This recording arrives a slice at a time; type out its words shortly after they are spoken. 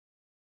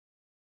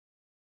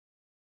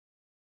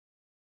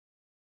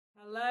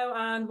Hello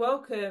and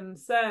welcome.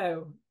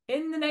 So,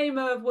 in the name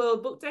of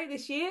World Book Day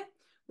this year,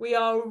 we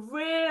are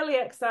really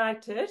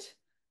excited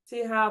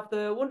to have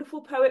the wonderful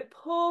poet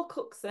Paul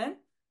Cookson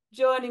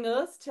joining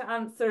us to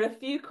answer a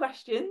few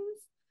questions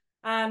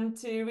and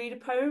to read a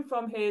poem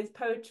from his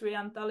poetry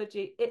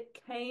anthology, It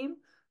Came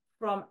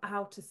from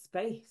Outer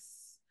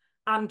Space,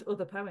 and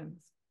other poems.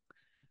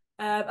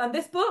 And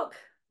this book,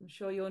 I'm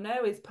sure you'll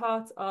know, is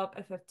part of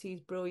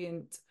FFT's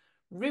brilliant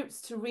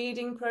Roots to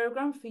Reading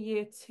program for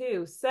year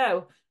two.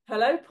 So,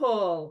 hello,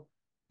 Paul.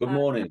 Good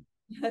morning.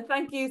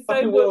 Thank you so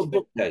Happy much. World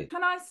Book Day.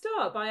 Can I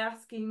start by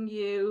asking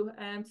you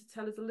to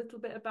tell us a little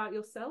bit about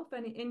yourself?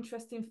 Any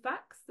interesting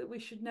facts that we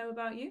should know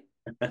about you?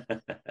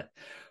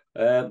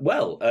 I've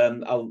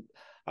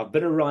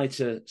been a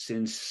writer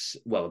since,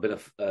 I've been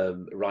a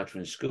writer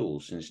in school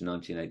since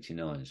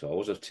 1989. So I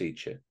was a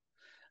teacher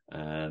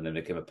and then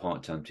became a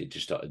part-time teacher,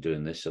 started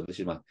doing this. So this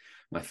is my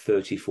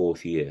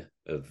 34th year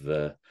of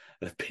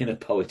being a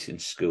poet in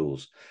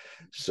schools.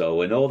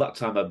 So in all that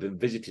time, I've been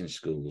visiting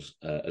schools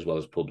as well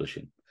as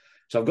publishing.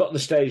 So I've got to the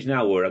stage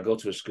now where I go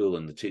to a school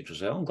and the teacher will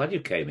say, "Oh, I'm glad you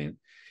came in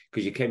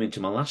because you came into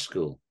my last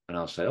school." And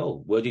I'll say,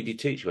 "Oh, where did you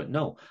teach?" He went,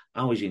 "No,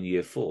 I was in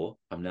year 4.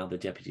 I'm now the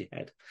deputy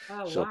head."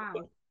 Oh, So wow.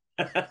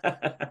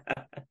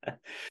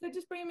 So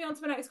just bringing me on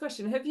to my next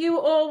question. Have you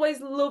always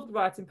loved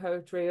writing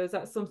poetry, or is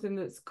that something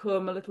that's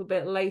come a little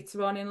bit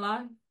later on in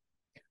life?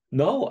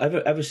 no,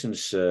 ever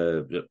since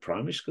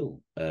primary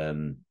school,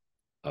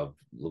 I've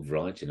loved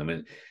writing. I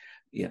mean,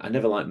 yeah, I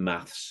never liked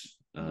maths.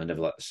 I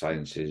never liked the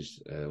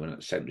sciences. When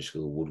at secondary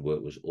school,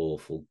 woodwork was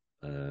awful.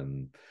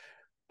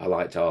 I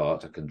liked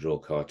art. I can draw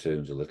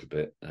cartoons a little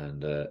bit,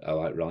 and I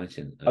like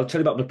writing. I'll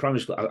tell you about my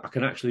primary school. I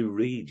can actually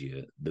read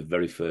you the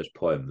very first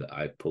poem that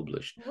I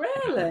published when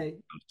I Really?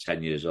 was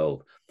 10 years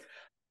old.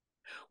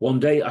 One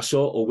day I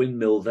saw a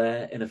windmill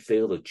there in a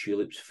field of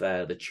tulips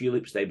fair. The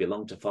tulips, they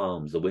belong to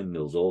farms. The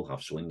windmills all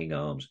have swinging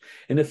arms.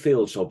 In a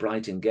field so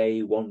bright and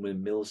gay, one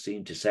windmill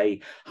seemed to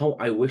say, "How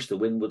I wish the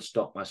wind would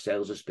stop. My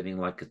sails are spinning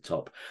like a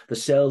top. The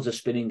sails are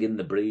spinning in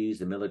the breeze.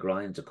 The miller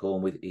grinds a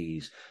corn with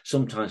ease.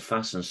 Sometimes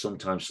fast and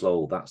sometimes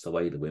slow. That's the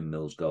way the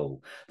windmills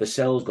go. The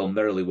sails go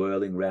merrily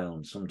whirling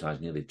round,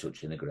 sometimes nearly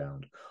touching the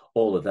ground.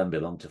 All of them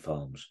belong to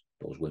farms,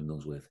 those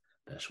windmills with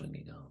their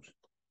swinging arms."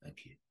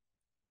 Thank you.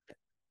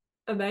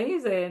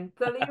 Amazing.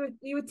 So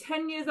you were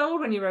 10 years old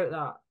when you wrote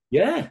that.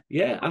 Yeah,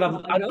 and Oh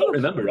my I don't gosh.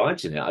 remember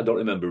writing it. I don't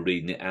remember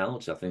reading it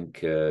out. I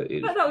think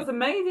That was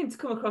amazing to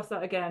come across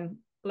that again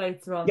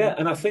later on yeah,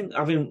 then.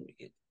 and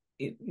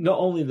not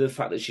only the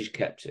fact that she's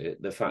kept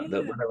it, the fact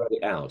that Yeah. when I read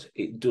it out,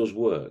 it does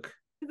work.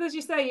 Because as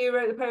you say, you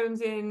wrote the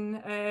poems in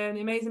an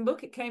amazing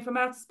book. It came from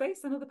outer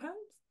space and other poems.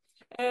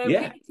 Can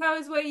Yeah, you tell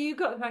us where you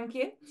got, thank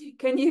you.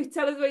 Can you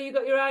tell us where you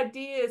got your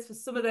ideas for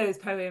some of those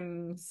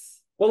poems?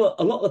 well,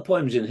 a lot of the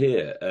poems in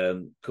here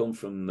come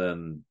from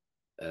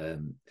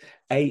um,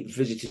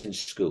 visiting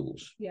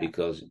schools Yeah.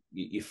 because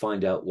you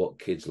find out what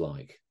kids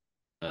like,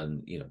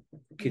 and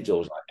kids Yeah.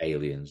 always like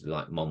aliens, they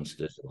like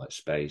monsters, they like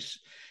space,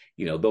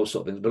 those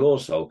sort of things. But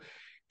also,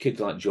 kids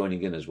like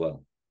joining in as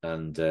well,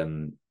 and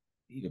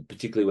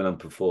particularly when I'm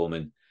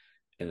performing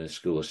in a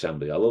school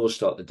assembly, I'll always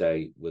start the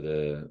day with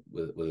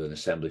with an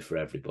assembly for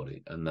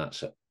everybody, and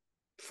that's at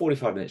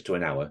 45 minutes to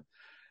an hour,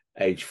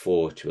 age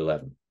 4 to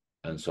 11.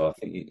 And so I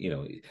think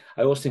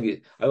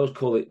I always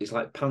call it, it's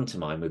like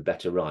pantomime with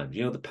better rhymes.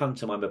 The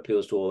pantomime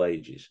appeals to all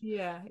ages,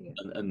 Yeah. Yeah.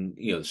 and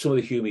some of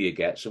the humor you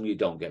get, some you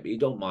don't get, but you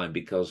don't mind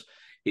because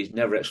it's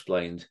never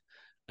explained.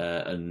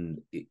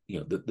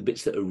 The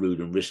bits that are rude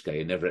and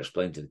risque are never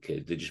explained to the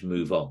kids. They just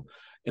move on.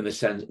 In the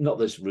sense, not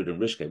this rude and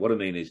risque. What I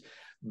mean is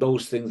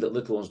those things that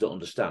little ones don't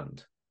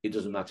understand. It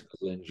doesn't matter because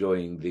they're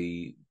enjoying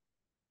the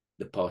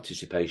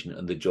participation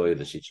and the joy of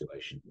the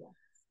situation. Yeah.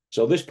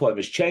 So this poem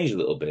has changed a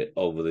little bit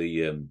over the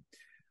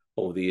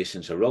years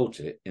since I wrote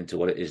it into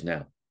what it is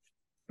now,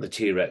 the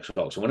T-Rex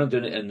rocks. And when I'm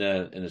doing it in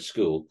a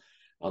school,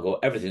 I'll go,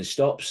 everything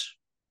stops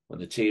when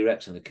the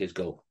T-Rex and the kids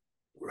go,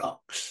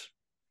 rocks.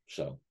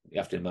 So you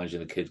have to imagine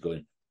the kids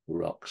going,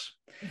 rocks.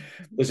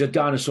 There's a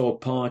dinosaur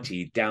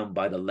party down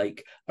by the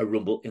lake, a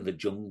rumble in the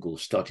jungle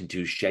starting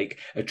to shake,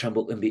 a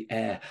tremble in the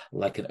air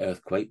like an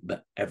earthquake,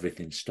 but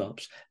everything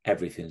stops,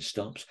 everything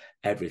stops,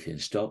 everything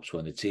stops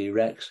when the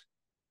T-Rex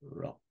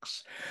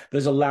rocks.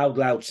 There's a loud,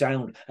 loud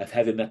sound of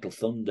heavy metal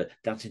thunder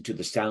dancing to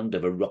the sound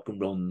of a rock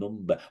and roll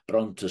number.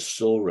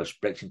 Brontosaurus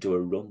breaks into a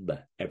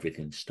rumba.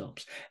 Everything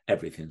stops,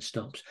 everything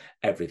stops,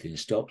 everything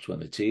stops when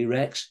the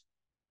T-Rex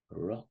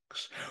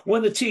rocks.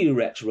 When the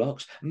T-Rex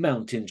rocks,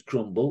 mountains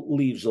crumble,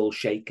 leaves all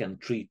shake and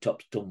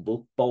treetops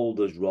tumble,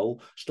 boulders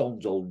roll,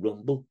 stones all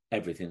rumble.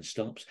 Everything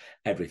stops,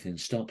 everything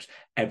stops,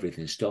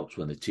 everything stops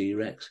when the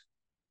T-Rex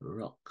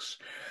rocks.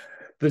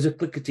 There's a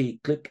clickety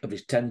click of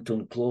his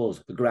 10-ton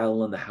claws, the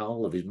growl and the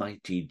howl of his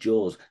mighty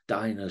jaws,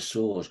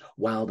 dinosaurs,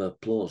 wild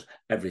applause.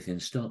 Everything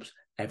stops,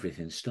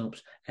 everything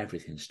stops,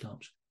 everything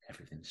stops,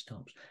 everything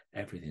stops,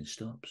 everything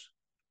stops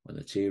when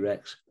the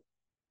T-Rex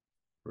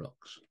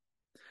rocks.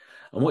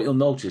 And what you'll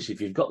notice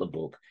if you've got the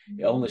book,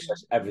 it only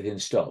says everything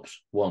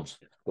stops once.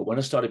 But when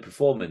I started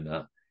performing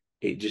that,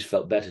 it just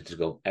felt better to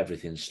go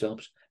everything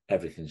stops,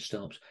 everything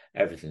stops.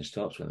 Everything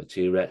stops when the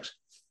T-Rex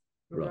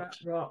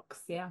rocks.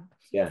 Rocks, yeah.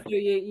 Yeah. So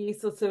you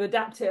sort of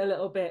adapt it a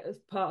little bit as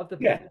part of the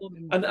Yeah.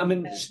 performance. And I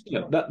mean,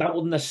 that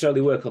wouldn't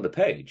necessarily work on the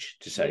page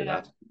to say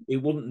Yeah. that. It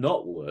wouldn't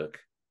not work.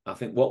 I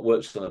think what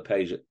works on a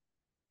page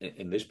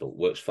in this book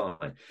works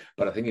fine.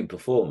 But I think in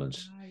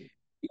performance, Right.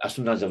 I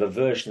sometimes have a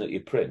version that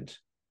you print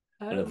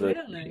and Oh, a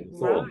version that really? you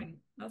perform Right.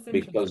 That's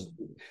because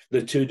interesting.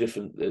 they're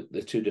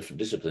two different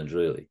disciplines,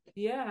 really.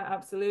 Yeah,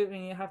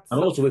 absolutely. You have to And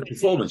sort also with of fit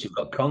performance, you've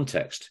got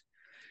context.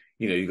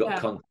 You've got Yeah.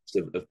 context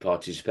of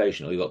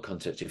participation, or you've got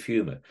context of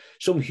humour.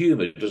 Some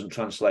humour doesn't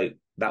translate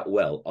that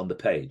well on the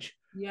page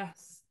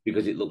Yes.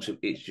 because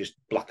it's just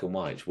black and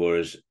white.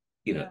 Whereas,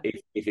 Yeah.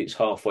 if it's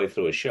halfway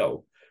through a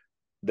show,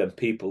 then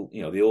people,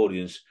 the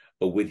audience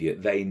are with you.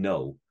 They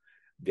know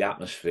the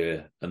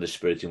atmosphere and the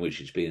spirit in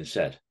which it's being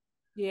said.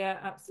 Yeah, If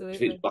it's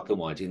absolutely. black and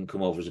white, it can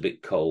come over as a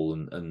bit cold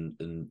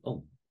and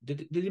oh,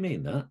 did he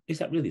mean that? Is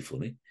that really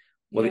funny?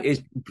 Well, Yeah. it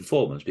is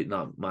performance, but it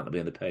might not be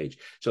on the page.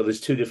 So there's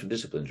two different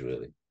disciplines,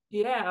 really.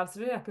 Yeah,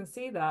 absolutely. I can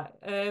see that.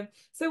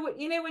 So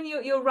when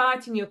you're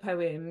writing your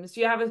poems,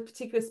 do you have a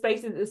particular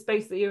space in the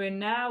space that you're in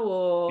now,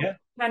 or Yeah,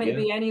 can it yeah.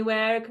 be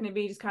anywhere? Can it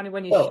be just kind of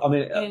when you're Well, I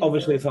mean, shooting?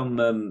 obviously, Or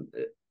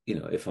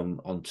if I'm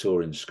on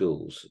tour in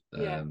schools,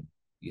 yeah,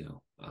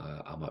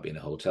 I might be in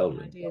a hotel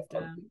room. ideas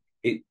down.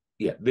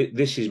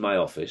 This is my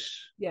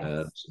office.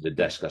 Yes. So the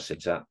desk I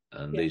sit at,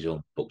 and Yeah. these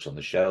are books on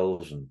the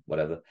shelves and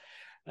whatever.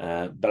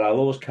 But I'll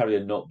always carry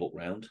a notebook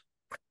round.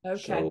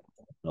 Okay. So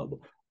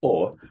notebook,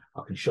 or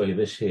I can show you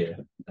this here.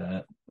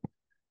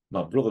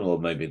 My brother-in-law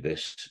made me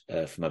this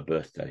for my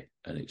birthday,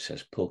 and it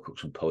says "Paul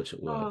Cookson, Poet at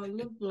Oh, Work."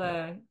 lovely.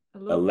 I A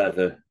love that.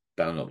 leather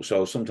bound notebook.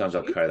 So sometimes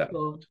I'll carry that.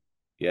 Beautiful.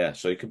 Yeah,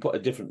 so you can put a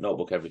different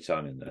notebook every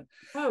time in there.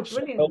 Oh,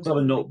 So I always brilliant. have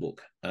a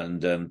notebook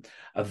and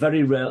a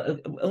very rare,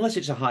 unless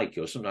it's a haiku,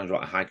 or sometimes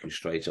write a haiku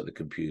straight at the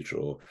computer,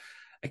 or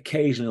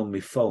occasionally on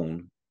my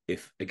phone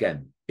if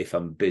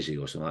I'm busy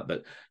or something like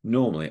that. But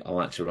normally I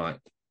like to write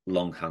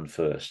longhand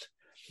first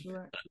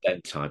Right. and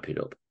then type it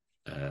up.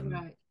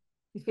 Right.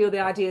 You feel the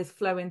ideas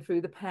flowing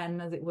through the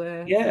pen, as it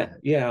were.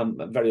 Yeah,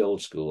 I'm very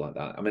old school like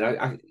that. I mean,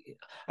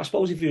 I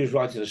suppose if you was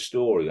writing a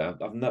story,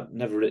 I've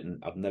never written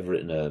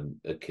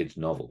a kid's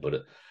novel,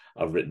 but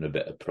I've written a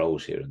bit of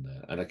prose here and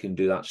there, and I can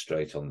do that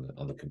straight on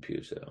the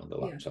computer, on the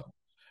Yeah. laptop.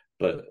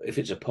 But if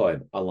it's a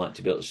poem, I like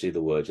to be able to see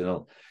the words, and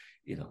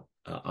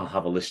I'll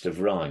have a list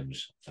of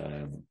rhymes.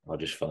 I'll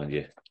just find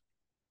you.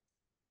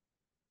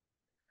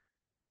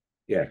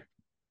 Yeah,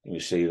 you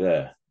see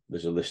there.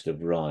 There's a list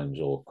of rhymes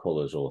or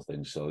colours or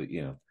things. So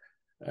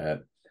uh,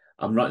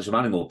 I'm writing some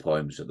animal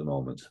poems at the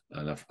moment,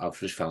 and I've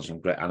just found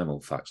some great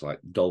animal facts, like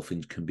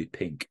dolphins can be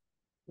pink.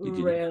 Did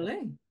you know?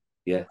 Really?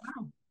 Yeah,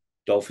 Wow.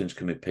 dolphins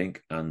can be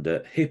pink, and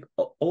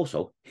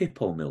also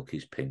hippo milk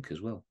is pink as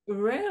well.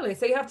 Really?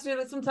 So you have to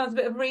do sometimes a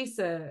bit of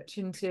research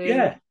into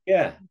Yeah,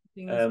 yeah.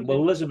 things for Well,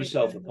 your Liz and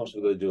myself are paper.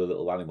 possibly going to do a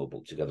little animal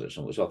book together at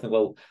some point. So I think,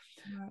 well,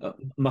 Right.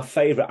 my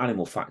favourite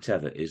animal fact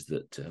ever is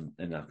that,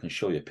 and I can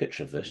show you a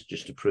picture of this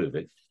just to prove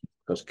it,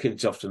 because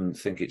kids often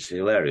think it's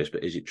hilarious,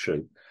 but is it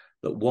true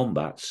that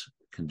wombats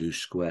can do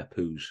square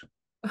poos?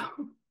 There's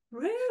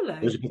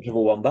Really? a picture of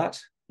a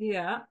wombat.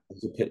 Yeah.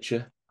 There's a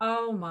picture.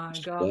 Oh my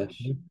Square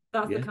gosh. poo.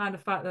 That's the Yeah, kind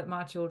of fact that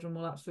my children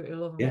will absolutely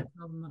love. I'm yeah. going to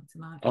tell them that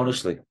tonight.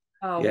 Honestly,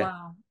 Oh, yeah.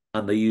 wow.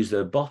 And they use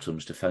their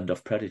bottoms to fend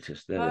off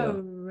predators. There they Oh,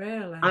 are.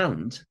 really?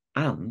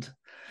 And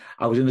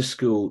I was in a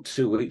school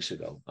 2 weeks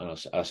ago, and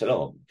I said,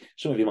 "Oh,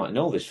 some of you might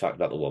know this fact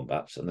about the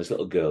wombats." And this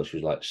little girl, she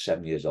was like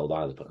 7 years old,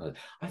 either. But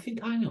I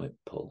think I know it,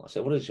 Paul. I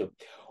said, "What is it?"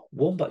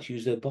 Wombats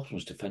use their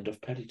bottoms to fend off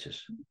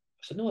predators. I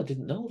said, "No, I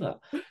didn't know that."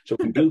 So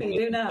we You Googled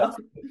do it, now.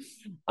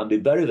 and they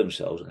bury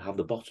themselves and have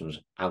the bottoms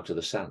out of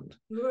the sand.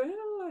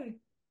 Really?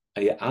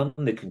 And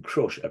they can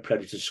crush a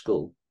predator's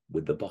skull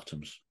with the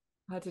bottoms.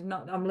 I did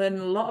not. I'm learning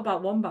a lot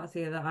about wombats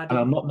here that I And did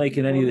I'm not not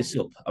making any of know. this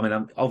up. I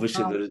mean,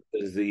 obviously Oh,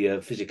 there's the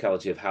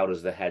physicality of how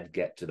does the head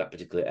get to that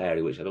particular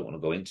area, which I don't want to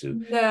go into.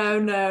 no,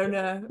 no,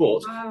 no.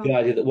 But the Wow.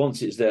 idea that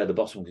once it's there, the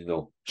bottom can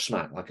go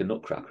smack like a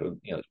nutcracker.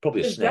 And, it's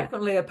probably a There's snake.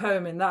 definitely a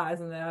poem in that,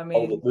 isn't there? I Oh,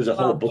 mean, there's a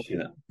whole book gosh.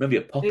 in it. Maybe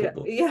a Yeah, pocket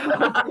book.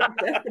 yeah,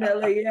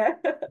 definitely, yeah.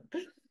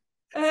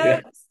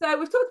 Yeah. So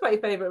we've talked about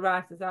your favourite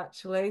writers,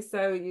 actually.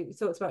 So you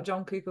talked about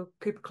John Cooper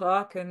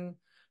Clarke and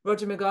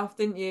Roger McGough,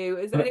 didn't you?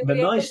 Is there The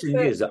anybody nice else thing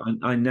that? is that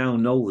I now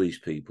know these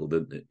people Oh,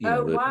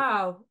 that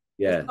wow! As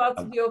yeah. part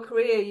of your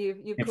career, you've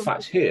In come to.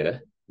 fact,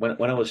 here when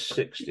I was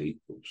 60,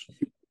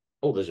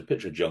 there's a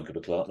picture of John Cooper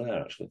Clarke there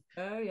actually.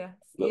 Oh yes,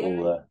 yeah,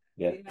 Little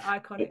yeah. yeah,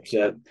 iconic.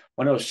 But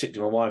when I was 60,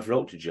 my wife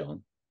wrote to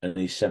John, and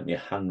he sent me a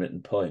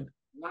handwritten poem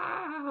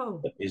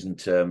Wow, that that's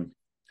isn't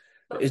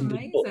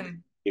a book.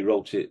 amazing. He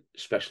wrote it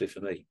especially for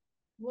me.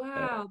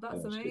 Wow, When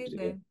that's I was 60,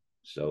 yeah. amazing.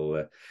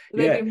 So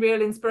They've yeah, been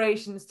real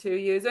inspirations to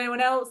you. Is there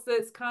anyone else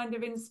that's kind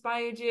of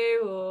inspired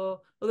you, or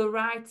other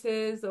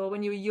writers, or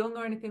when you were young,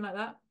 or anything like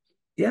that?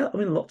 yeah. I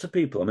mean, lots of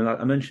people. I mean,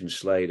 I mentioned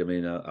Slade. I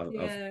mean, Yeah.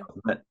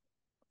 I've met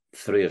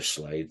three of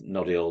Slade: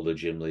 Noddy Alder,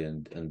 Jim Lee,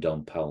 and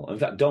Don Powell. In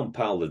fact, Don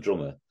Powell, the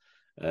drummer,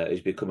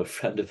 has become a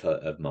friend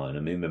of mine. I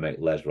mean, we make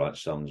Les write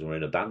songs, and we're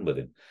in a band with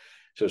him.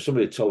 So if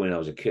somebody told me when I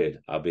was a kid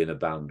I'd be in a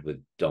band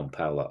with Don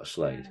Powell out of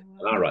Slade,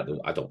 Yeah. and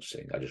I don't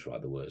sing, I just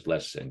write the words.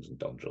 Les sings and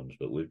Don drums,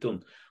 but we've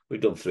done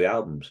 3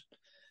 albums,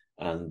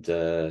 and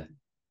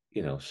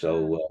Wow.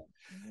 so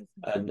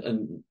Amazing.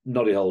 and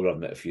Noddy Holder I've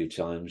met a few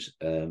times,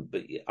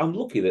 but I'm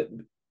lucky that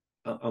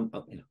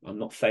I'm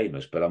not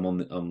famous, but I'm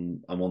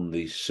on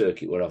the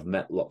circuit where I've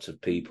met lots of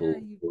Yeah,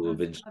 people who have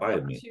had the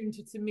inspired me.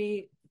 opportunity to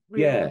meet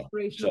really Yeah,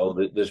 inspirational.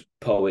 so there's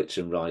poets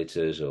and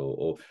writers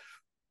or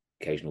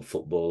occasional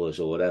footballers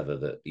or whatever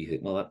that you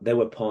think, well, they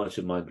were part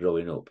of my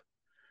growing up.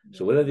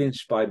 So Yeah, whether they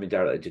inspired me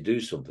directly to do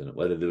something,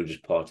 whether they were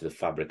just part of the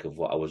fabric of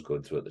what I was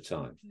going through at the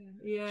time.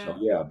 yeah, So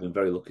yeah, yeah, I've been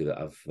very lucky that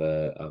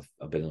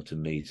I've been able to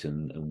meet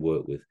and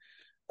work with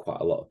quite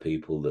a lot of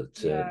people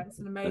that yeah. It's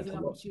an meant amazing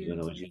a lot to me when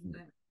I was opportunity, isn't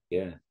younger.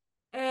 it?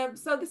 Yeah,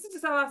 So this is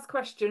just our last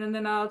question, and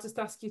then I'll just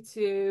ask you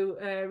to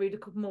read a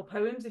couple more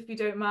poems if you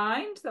don't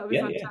mind. That would be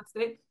yeah.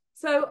 fantastic.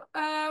 So,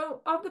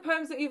 of the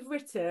poems that you've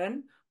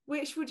written,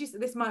 which would you say,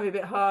 this might be a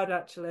bit hard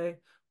actually,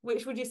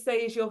 which would you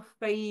say is your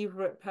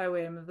favorite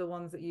poem of the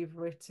ones that you've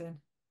written?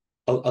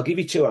 I'll give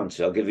you two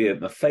answers. I'll give you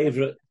my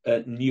favourite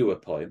newer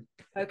poem,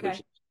 which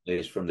Okay.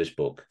 is from this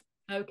book,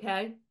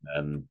 Okay.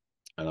 um,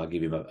 and I'll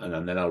give you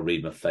and then I'll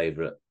read my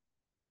favourite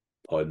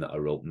poem that I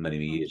wrote many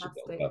years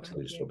ago. Fantastic. I'll tell Thank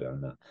you the you. story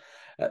behind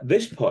that.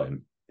 This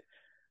poem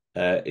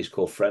is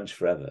called Friends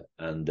Forever,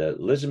 and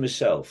Liz and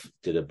myself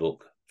did a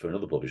book for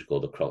another publisher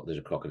called There's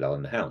a Crocodile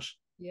in the House,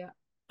 Yeah.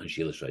 and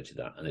she illustrated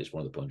that, and it's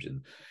one of the poems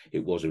in.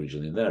 It was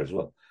originally in there as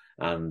well,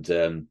 and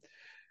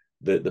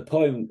the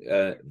poem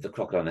The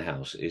Crocodile in the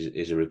House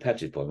is a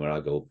repetitive poem where I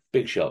go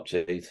big sharp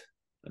teeth,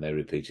 and they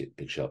repeat it,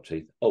 big sharp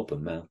teeth,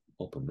 open mouth,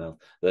 open mouth.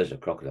 There's a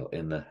crocodile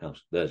in the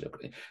house.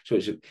 So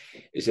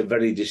it's a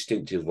very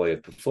distinctive way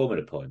of performing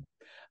a poem.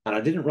 And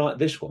I didn't write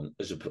this one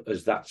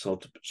as that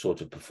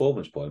sort of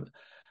performance poem,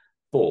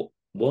 but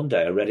one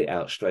day I read it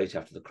out straight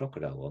after the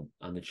crocodile one,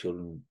 and the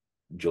children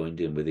joined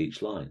in with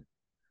each line.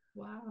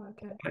 Wow.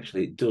 Okay.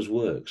 Actually, it does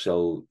work.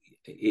 So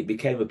it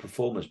became a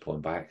performance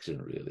poem by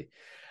accident, really.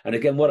 And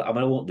again,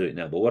 I won't do it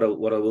now, but what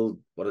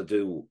I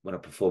do when I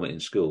perform it in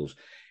schools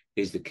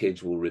is the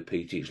kids will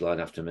repeat each line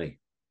after me.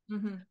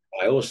 Hmm.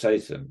 I always say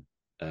to them,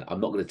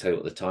 I'm not going to tell you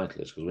what the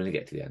title is because when you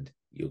get to the end,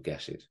 you'll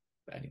guess it.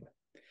 But anyway,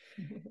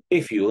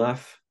 if you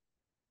laugh,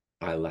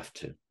 I laugh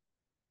too.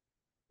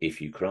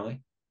 If you cry,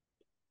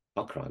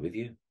 I'll cry with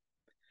you.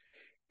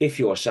 If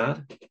you're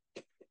sad,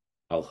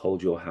 I'll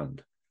hold your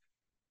hand.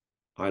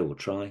 I will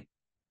try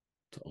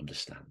to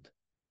understand.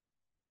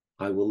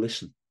 I will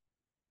listen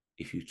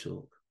if you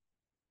talk.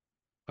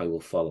 I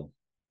will follow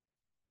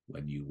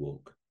when you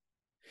walk.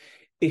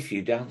 If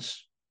you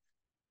dance,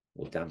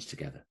 we'll dance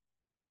together.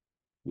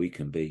 We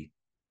can be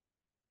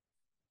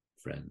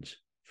friends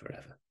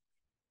forever.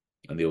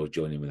 And they always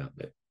join in with that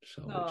bit.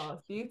 So, Oh,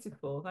 it's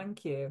beautiful.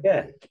 Thank you.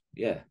 yeah,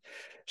 yeah.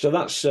 So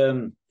that's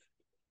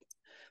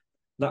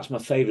my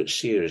favourite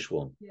serious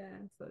one Yeah,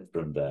 so it's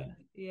from there.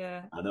 definitely,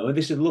 yeah. I know, and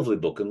this is a lovely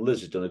book, and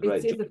Liz has done a It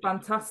great job. is a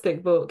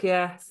fantastic book,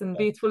 yes, and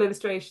beautiful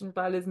illustrations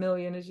by Liz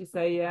Million, as you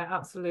say. Yeah,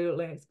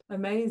 absolutely, it's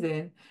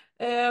amazing.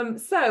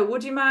 So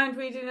would you mind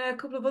reading a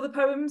couple of other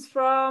poems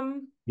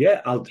from?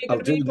 Yeah, You're I'll going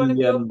to do read one of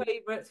the your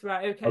favourites,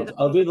 right? Okay, I'll, that's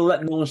I'll all. do the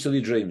Let No One Steal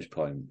Your Dreams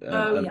poem.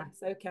 Oh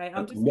yes, okay. I'm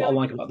And just what I going.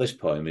 like about this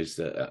poem is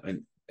that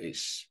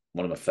it's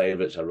one of my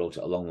favourites. I wrote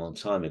it a long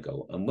time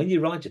ago. And when you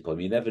write a poem,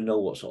 you never know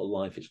what sort of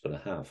life it's going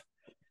to have.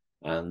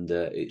 And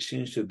it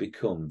seems to have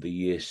become the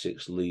Year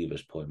Six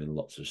leavers poem in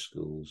lots of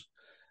schools.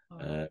 Oh,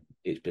 Uh,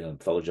 it's been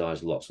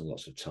anthologised lots and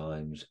lots of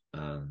times,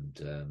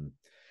 and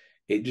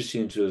it just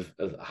seems to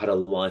have had a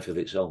life of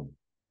its own.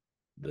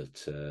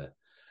 That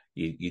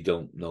you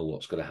don't know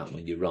what's going to happen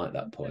when you write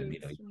that no, poem. You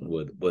know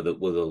it's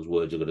where those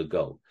words are going to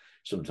go.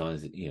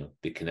 Sometimes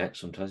they connect,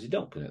 sometimes they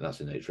don't connect. That's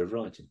the nature of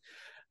writing.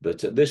 But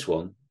this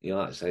one,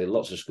 like I say,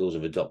 lots of schools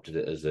have adopted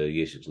it as the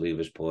Year Six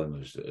leavers poem,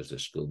 as the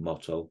school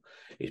motto.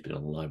 It's been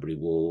on library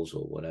walls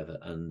or whatever,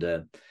 and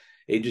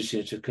it just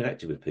seems to have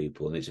connected with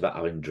people. And it's about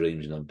having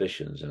dreams and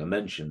ambitions. And I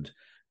mentioned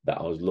that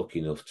I was lucky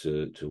enough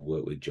to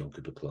work with John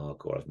Cooper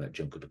Clarke, or I've met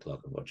John Cooper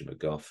Clarke and Roger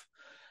McGough.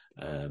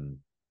 Um,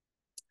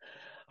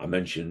 I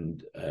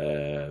mentioned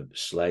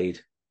Slade.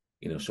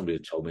 Somebody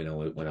had told me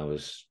when I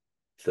was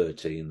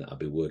 13 that I'd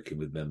be working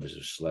with members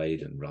of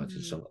Slade and writing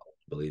mm, songs.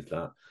 I believe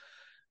that.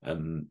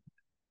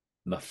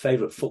 My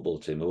favourite football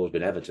team have always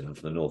been Everton. I'm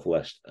from the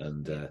Northwest,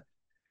 and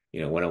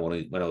yeah. when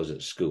I was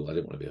at school, I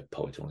didn't want to be a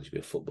poet. I wanted to be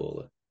a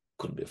footballer.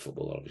 Couldn't be a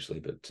footballer, obviously,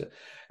 but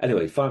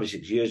anyway, 5 or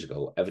 6 years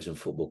ago, Everton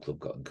Football Club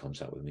got in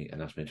contact with me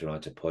and asked me to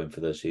write a poem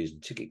for their season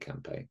ticket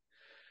campaign,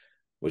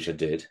 which I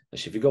did. And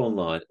so if you go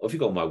online, or if you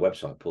go on my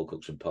website, Paul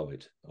Cookson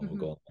Poet, or Hmm.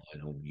 go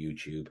online on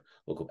YouTube,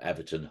 look up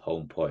Everton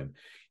Home Poem,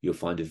 you'll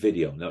find a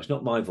video. Now, it's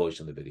not my voice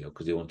on the video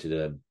because they wanted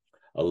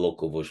a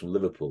local voice from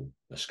Liverpool,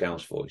 a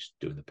Scouse voice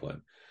doing the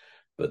poem.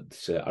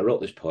 But I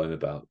wrote this poem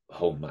about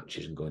home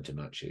matches and going to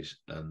matches.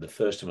 And the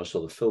first time I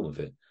saw the film of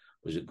it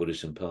was at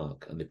Goodison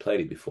Park, and they played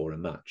it before a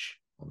match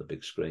on the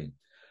big screen.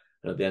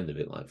 And at the end of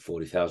it, like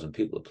 40,000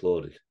 people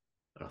applauded.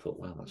 And I thought,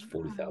 wow, that's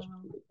 40,000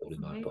 Wow, people that's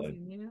applauding my poem.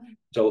 amazing. Yeah.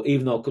 So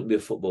even though I couldn't be a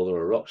footballer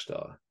or a rock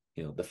star,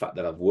 You know, the fact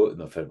that I've worked with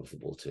my favourite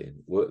football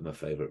team, worked with my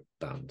favourite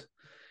band,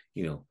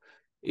 you know,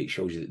 it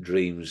shows you that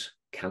dreams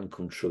can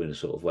come true in a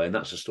sort of way. And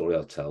that's a story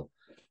I'll tell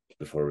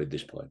before I read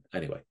this poem.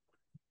 Anyway,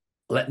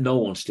 let no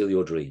one steal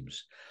your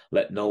dreams.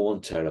 Let no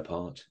one tear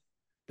apart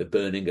the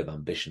burning of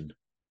ambition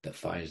that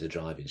fires the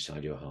drive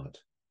inside your heart.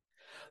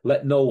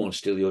 Let no one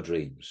steal your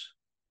dreams.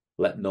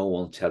 Let no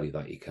one tell you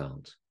that you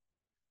can't.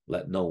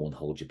 Let no one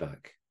hold you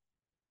back.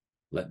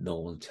 Let no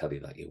one tell you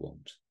that you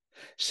won't.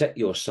 Set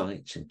your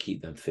sights and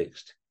keep them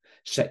fixed.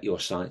 Set your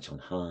sights on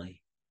high.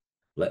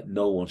 Let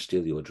no one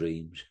steal your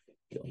dreams.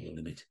 Your only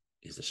limit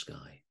is the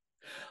sky.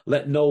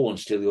 Let no one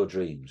steal your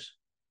dreams.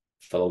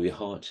 Follow your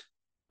heart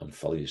and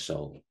follow your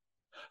soul.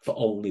 For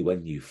only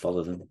when you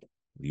follow them,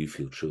 will you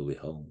feel truly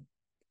whole.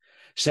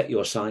 Set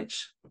your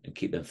sights and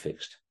keep them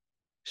fixed.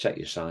 Set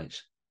your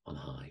sights on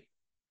high.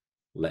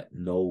 Let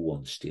no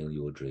one steal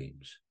your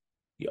dreams.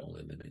 Your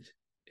only limit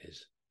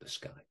is the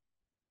sky.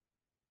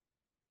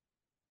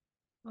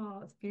 Oh,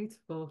 that's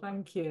beautiful.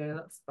 Thank you.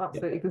 That's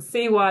absolutely, Yeah. you can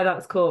see why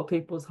that's caught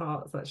people's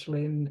hearts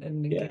actually and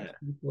engaged Yeah.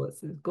 people.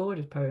 It's a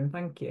gorgeous poem.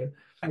 Thank you.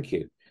 Thank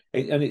you.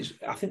 And it's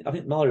I think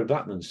Mallory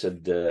Blackman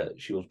said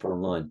she was put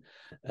online,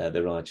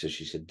 the writer.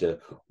 She said,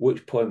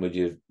 "Which poem would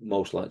you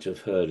most like to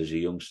have heard as a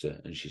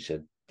youngster?" And she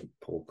said,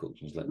 "Paul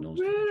Cookson's Let No One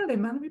Steal." Really?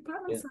 Mallory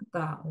Blackman Yeah, said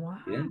that. Wow.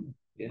 yeah,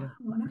 yeah.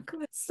 Wow, an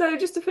accolade. So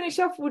just to finish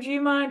off, would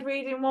you mind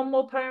reading one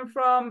more poem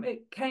from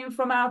It Came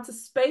From Outer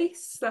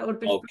Space? That would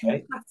be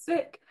Okay,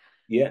 fantastic.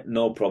 yeah,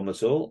 no problem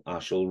at all. I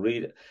shall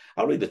read it.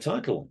 I'll read the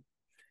title.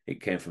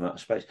 It came from outer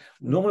space.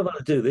 Normally, when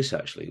I do this,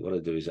 actually, what I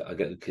do is I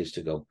get the kids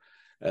to go.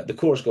 The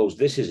chorus goes,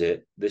 "This is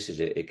it. This is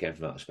it. It came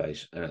from outer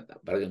space." But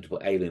I get them to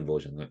put alien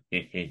voice in,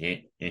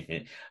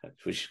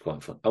 which is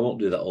quite fun. I won't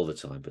do that all the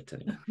time, but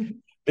anyway.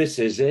 This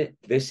is it.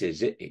 This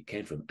is it. It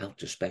came from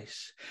outer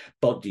space.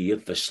 Body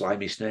of a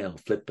slimy snail,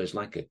 flippers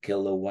like a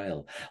killer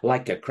whale,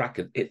 like a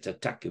kraken. It's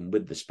attacking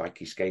with the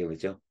spiky scaly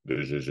tail.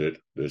 This is it.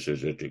 This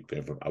is it. It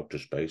came from outer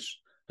space.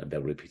 And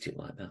they'll repeat it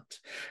like that.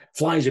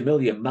 Flies a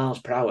million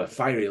miles per hour,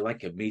 fiery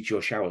like a meteor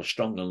shower,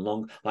 strong and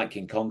long like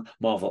King Kong,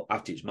 marvel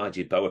at its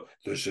mighty power.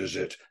 This is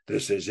it,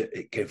 this is it,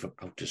 it came from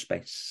outer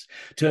space.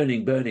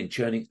 Turning, burning,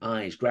 churning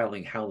eyes,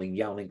 growling, howling,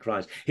 yowling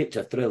cries, hits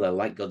a thriller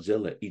like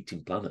Godzilla,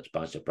 eating planets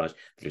by surprise.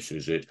 This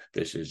is it,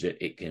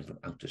 it came from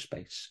outer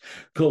space.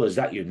 Colours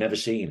that you've never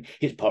seen,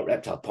 it's part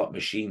reptile, part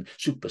machine,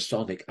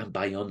 supersonic and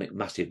bionic,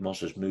 massive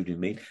monsters moving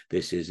mean.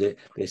 This is it,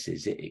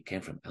 it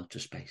came from outer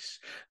space.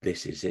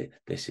 This is it,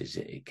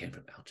 it came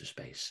from outer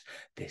space.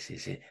 This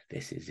is it,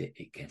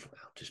 it came from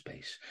outer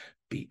space.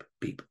 Beep,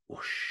 beep,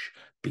 whoosh,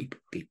 beep,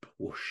 beep,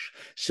 whoosh.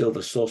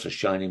 Silver saucer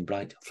shining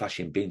bright,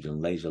 flashing beams and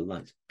laser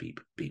lights. Beep,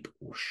 beep,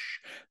 whoosh,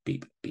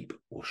 beep, beep,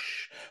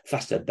 whoosh.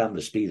 Faster than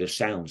the speed of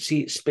sound, see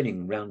it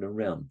spinning round and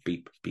round.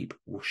 Beep, beep,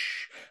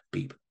 whoosh,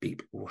 beep,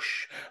 beep,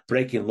 whoosh.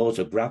 Breaking laws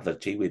of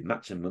gravity with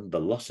maximum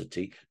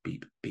velocity.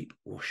 Beep, beep,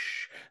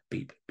 whoosh,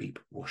 beep, beep,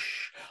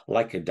 whoosh.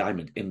 Like a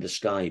diamond in the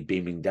sky,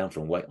 beaming down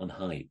from way on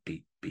high.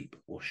 Beep, beep,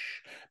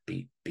 whoosh,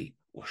 beep, beep,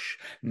 whoosh.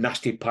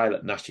 Nasty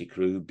pilot, nasty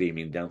crew,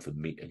 beaming down for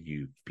me and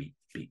you. Beep,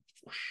 beep,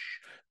 whoosh,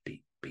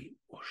 beep, beep,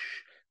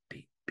 whoosh,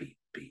 beep, beep,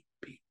 beep,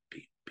 beep,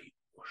 beep, beep,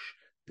 whoosh.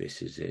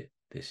 This is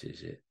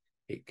it,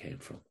 it came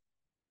from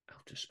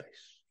outer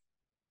space.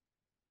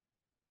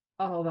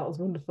 Oh, that was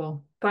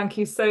wonderful. Thank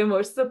you so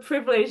much. It's a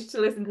privilege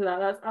to listen to that.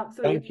 That's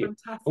absolutely Thank you.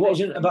 And what was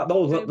fantastic. it Thank about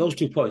you so those much.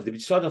 2 poems? They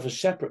started off as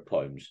separate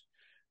poems,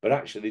 but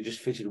actually they just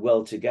fitted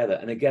well together.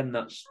 And again,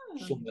 that's Oh,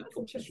 something that that's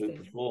comes through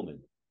interesting. performing.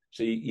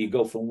 So you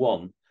go from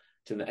one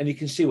to the, and you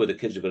can see where the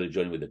kids are going to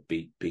join with the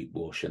beat, beat,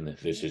 whoosh, and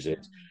this is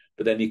it.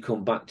 But then you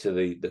come back to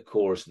the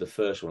chorus of the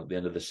first one at the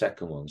end of the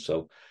second one.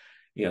 So,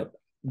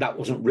 that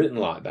wasn't written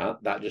like that.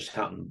 That just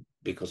happened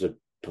because of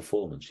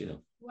performance.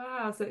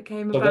 Wow, so it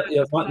came So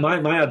about.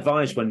 my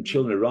advice when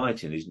children are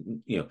writing is,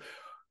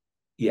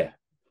 yeah,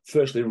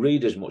 firstly,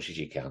 read as much as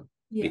you can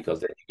Yeah. because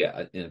then you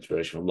get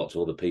inspiration from lots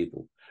of other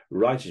people.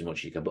 Write as much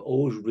as you can, but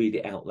always read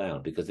it out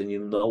loud because then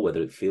you'll know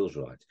whether it feels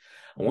right.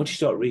 And once you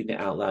start reading it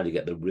out loud, you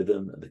get the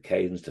rhythm and the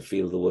cadence, the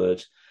feel of the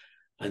words,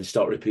 and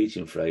start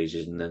repeating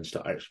phrases and then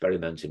start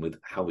experimenting with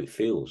how it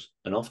feels.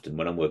 And often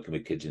when I'm working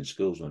with kids in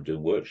schools, when I'm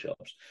doing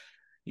workshops,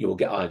 you will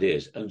get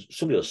ideas and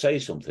somebody will say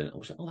something. And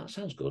we'll say, oh, that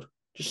sounds good.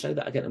 Just say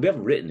that again. And we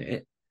haven't written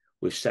it,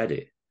 we've said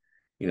it.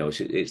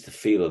 It's the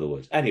feel of the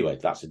words. Anyway,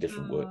 that's a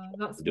different work.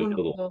 That's We'll do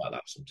another one wonderful. about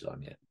that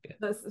sometime. Yeah,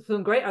 That's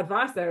some great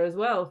advice there as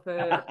well for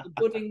yeah.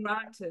 budding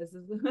writers.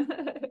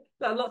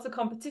 Got lots of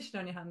competition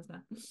on your hands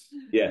now.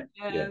 Yeah,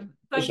 yeah. It's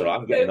Thank all you right.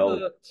 I'm so getting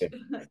old. Yeah.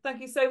 much.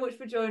 Thank you so much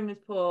for joining us,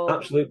 Paul.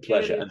 Absolute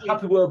pleasure. Really And happy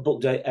appreciate World it.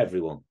 Book Day,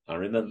 everyone. And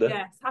remember,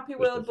 Yes, happy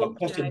there's some World Book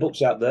fantastic Day.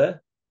 books out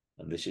there,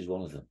 and this is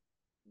one of them.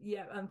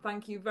 Yeah, and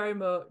thank you very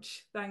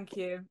much. Thank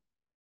you.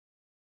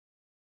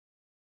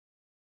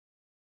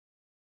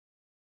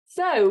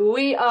 So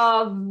we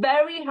are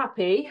very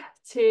happy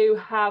to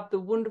have the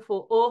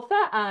wonderful author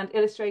and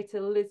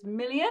illustrator Liz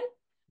Million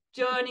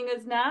joining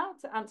us now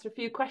to answer a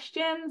few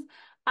questions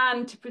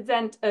and to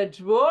present a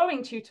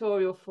drawing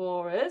tutorial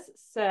for us.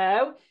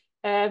 So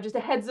just a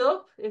heads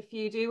up, if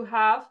you do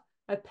have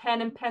a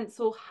pen and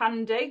pencil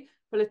handy,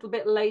 for a little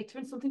bit later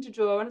and something to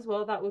draw on as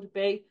well, that would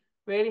be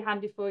really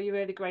handy for you,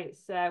 really great.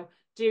 So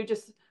do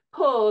just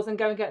pause and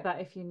go and get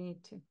that if you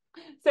need to.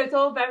 So it's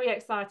all very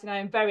exciting. I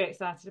am very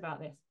excited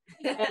about this.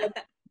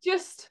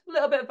 Just a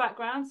little bit of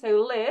background.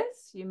 So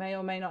Liz, you may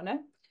or may not know,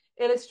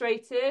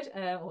 illustrated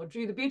or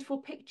drew the beautiful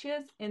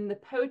pictures in the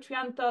poetry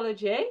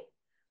anthology.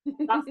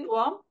 That's the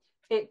one.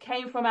 It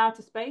came from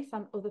outer space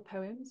and other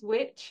poems,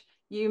 which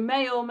you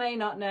may or may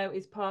not know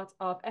is part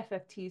of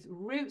FFT's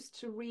Roots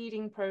to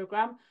Reading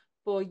program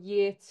for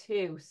year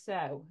 2.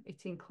 So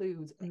it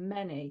includes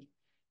many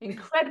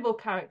incredible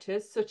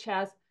characters such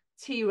as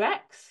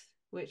T-Rex,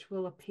 which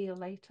will appear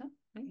later.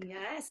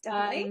 Yes,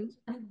 definitely.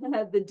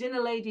 And the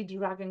Dinner Lady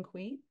Dragon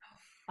Queen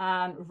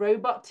and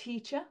Robot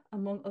Teacher,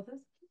 among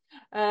others.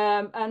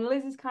 And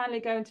Liz is kindly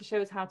going to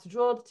show us how to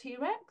draw the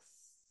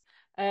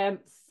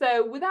T-Rex.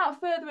 So without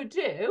further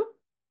ado,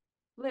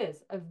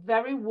 Liz, a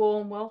very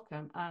warm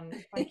welcome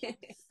and thank you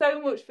so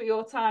much for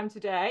your time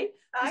today.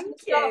 Thank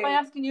Just you. start by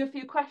asking you a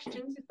few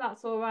questions, if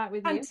that's all right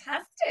with you.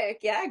 Fantastic.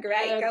 Yeah,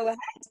 great. Go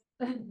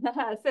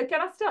ahead. So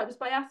can I start just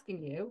by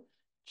asking you,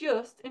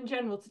 just in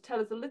general, to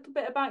tell us a little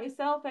bit about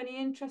yourself, any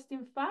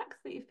interesting facts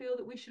that you feel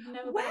that we should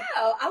know about?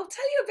 Well, I'll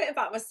tell you a bit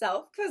about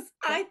myself because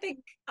I think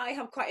I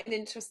have quite an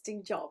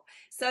interesting job.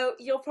 So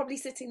you're probably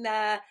sitting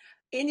there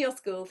in your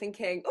school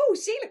thinking, oh,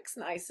 she looks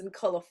nice and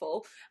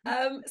colourful.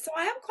 So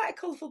I am quite a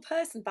colourful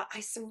person, but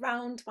I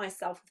surround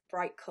myself with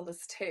bright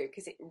colours too,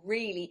 because it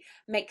really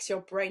makes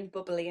your brain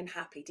bubbly and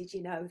happy. Did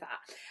you know that?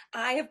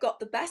 I have got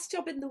the best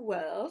job in the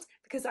world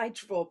because I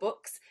draw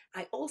books.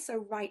 I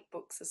also write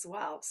books as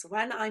well. So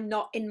when I'm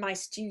not in my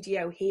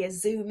studio here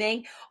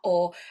Zooming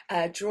or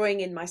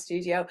drawing in my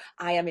studio,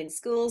 I am in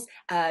schools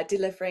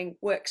delivering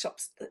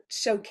workshops that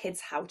show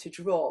kids how to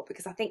draw,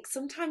 because I think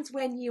sometimes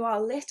when you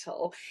are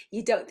little,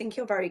 you don't think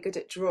you're very good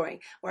at drawing,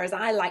 whereas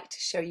I like to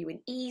show you an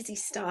easy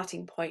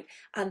starting point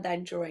and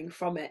then drawing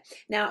from it.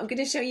 Now I'm going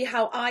to show you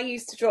how I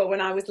used to draw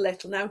when I was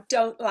little. Now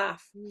don't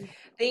laugh.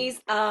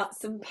 These are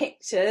some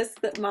pictures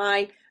that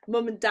my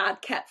mum and dad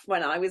kept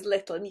when I was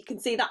little, and you can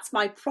see that's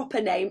my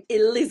proper name,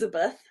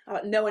 Elizabeth.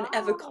 No one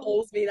ever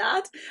calls me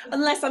that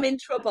unless I'm in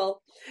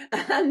trouble.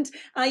 And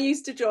I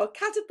used to draw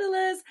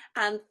caterpillars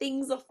and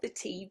things off the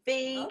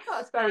TV. Oh,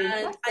 that's very and I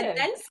impressive.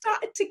 then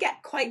started to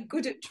get quite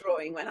good at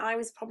drawing when I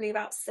was probably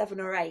about 7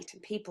 or 8,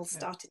 and people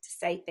started to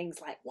say things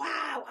like,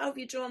 wow, how have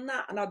you drawn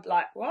that? And I'd be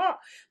like, what?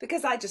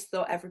 Because I just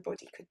thought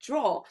everybody could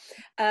draw.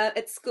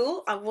 At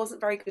school, I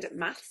wasn't very good at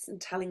maths and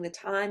telling the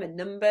time and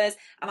numbers,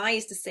 and I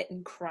used to sit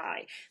and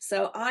cry.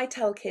 So I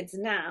tell kids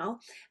now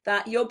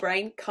that your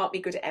brain can't be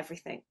good at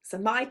everything. So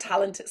my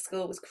talent at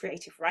school was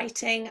creative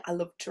writing. I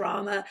loved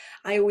drama.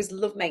 I always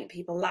loved making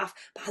people laugh,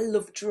 but I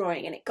loved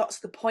drawing. And it got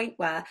to the point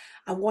where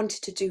I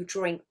wanted to do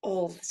drawing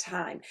all the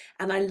time.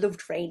 And I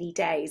loved rainy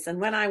days. And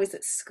when I was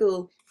at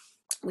school,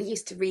 we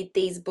used to read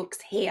these books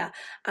here,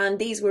 and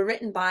these were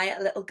written by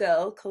a little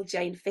girl called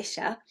Jane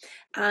Fisher.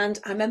 And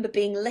I remember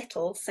being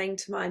little saying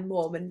to my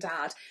mum and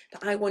dad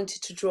that I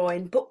wanted to draw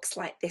in books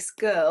like this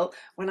girl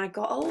when I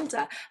got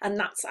older, and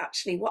that's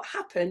actually what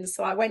happened.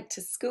 So I went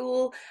to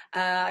school,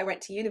 I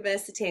went to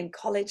university and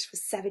college for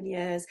 7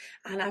 years,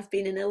 and I've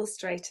been an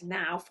illustrator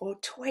now for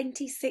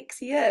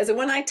 26 years. And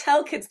when I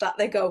tell kids that,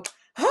 they go,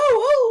 how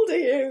old are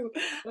you?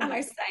 And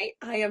I say,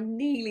 I am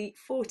nearly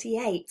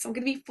 48. So I'm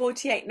going to be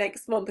 48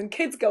 next month. And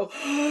kids go,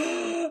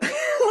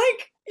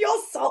 like,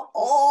 you're so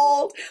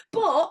old.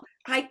 But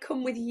I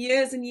come with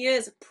years and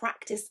years of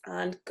practice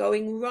and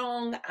going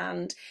wrong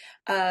and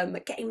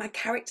getting my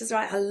characters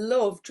right. I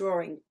love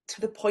drawing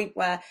to the point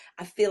where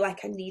I feel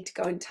like I need to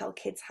go and tell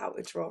kids how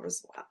to draw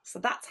as well. So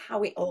that's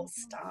how it all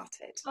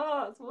started.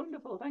 Oh, that's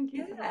wonderful. Thank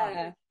you for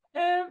Yeah.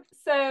 that.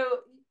 So,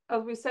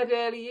 as we said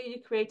earlier,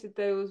 you created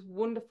those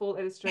wonderful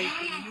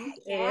illustrations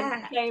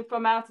Yeah. Came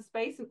from Outer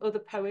Space and other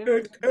poems.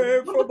 It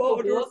came from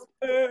outer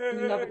In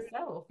and of space.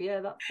 itself.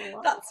 Yeah, that's the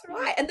one. That's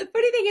right. And the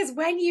funny thing is,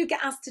 when you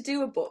get asked to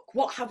do a book,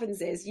 what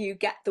happens is you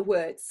get the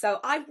words. So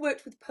I've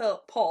worked with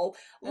Paul,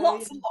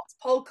 lots and lots,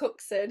 Paul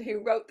Cookson, who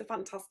wrote the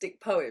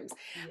fantastic poems.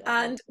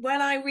 Yeah. And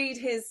when I read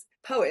his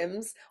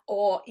poems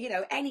or, you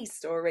know, any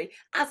story,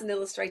 as an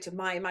illustrator,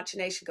 my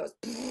imagination goes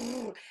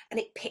and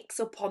it picks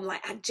up on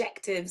like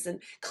adjectives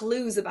and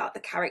clues about the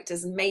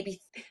characters and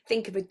maybe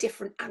think of a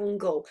different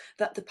angle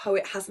that the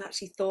poet hasn't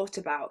actually thought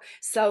about.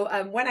 So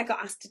when I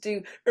got asked to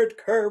do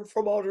It Came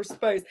from Outer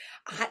Space,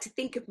 I had to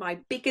think of my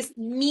biggest,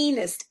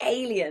 meanest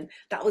alien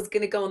that was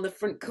going to go on the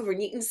front cover.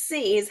 And you can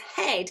see his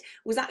head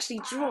was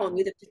actually drawn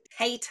with a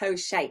potato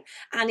shape.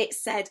 And it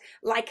said,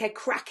 like a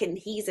kraken,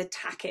 he's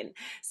attacking.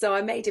 So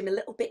I made him a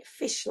little bit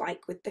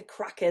fish-like with the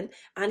kraken.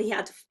 And he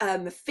had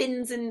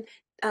fins and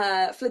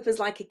Flipper's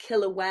like a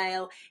killer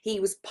whale. He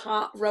was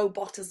part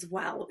robot as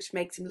well, which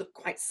makes him look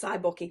quite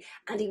cyborgy.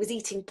 And he was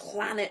eating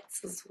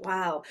planets as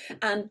well.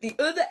 And the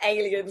other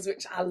aliens,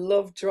 which I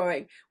love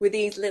drawing, were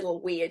these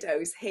little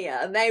weirdos here.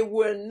 And they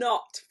were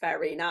not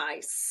very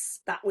nice.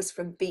 That was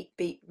from Beep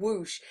Beep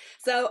Whoosh.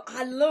 So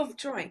I love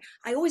drawing.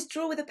 I always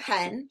draw with a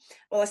pen.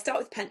 Well, I start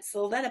with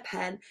pencil, then a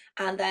pen,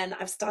 and then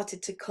I've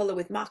started to colour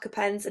with marker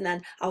pens, and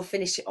then I'll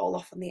finish it all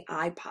off on the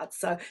iPad.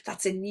 So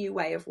that's a new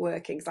way of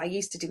working, because I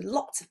used to do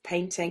lots of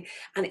painting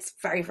and it's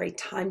very, very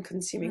time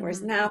consuming.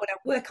 Whereas now when I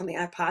work on the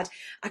iPad,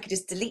 I can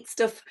just delete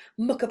stuff,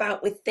 muck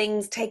about with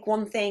things, take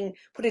one thing,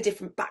 put a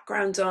different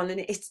background on, and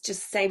it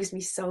just saves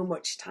me so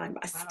much time.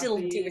 But I still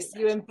So do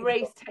you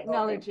embrace book drawing.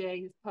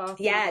 technology as part of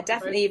Yeah, the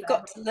definitely. You've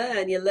got process. to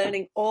learn. You're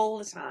learning all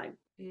the time.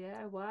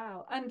 Yeah,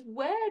 wow. And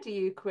where do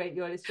you create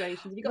your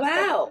illustrations? Have you got a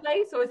special Well,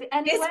 place, or is it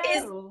this anywhere?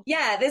 is, Or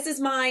yeah, this is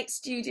my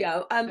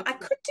studio. I okay.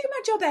 could do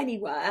my job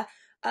anywhere.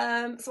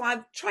 So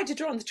I've tried to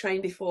draw on the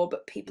train before,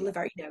 but people Yeah. are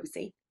very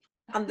nosy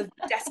and the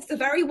desks are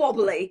very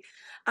wobbly.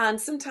 And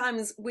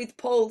sometimes with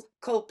Paul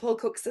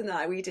Cookson and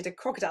I, we did a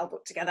crocodile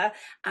book together,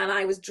 and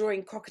I was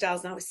drawing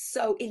crocodiles and I was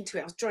so into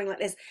it. I was drawing like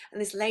this, and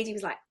this lady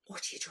was like,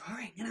 "What are you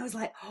drawing?" And I was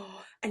like,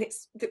 "Oh," and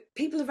it's the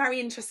people are very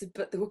interested,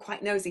 but they were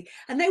quite nosy.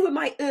 And they were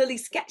my early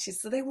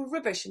sketches, so they were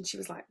rubbish. And she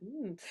was like,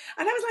 And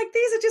I was like,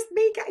 these are just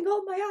me getting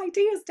all my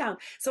ideas down.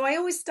 So I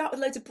always start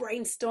with loads of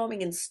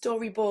brainstorming and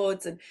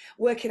storyboards and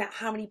working out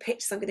how many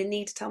pictures I'm going to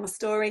need to tell my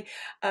story.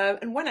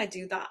 And when I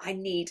do that, I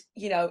need,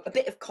 a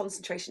bit of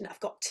concentration. I've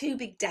got two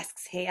big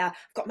desks here.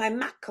 I've got my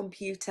Mac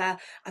computer.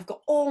 I've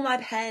got all my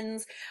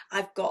pens.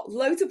 I've got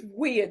loads of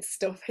weird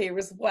stuff here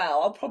as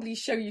well. I'll probably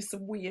show you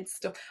some weird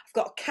stuff. I've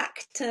got a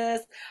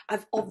cactus.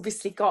 I've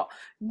obviously got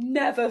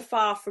never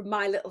far from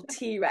my little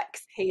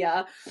T-Rex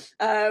here.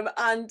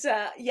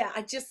 Yeah,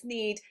 I just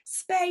need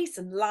space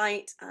and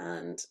light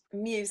and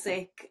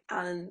music,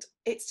 and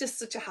it's just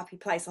such a happy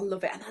place. I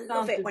love it. And I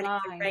love Sounds it when it's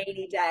a divine.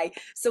 rainy day.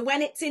 So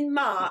when it's in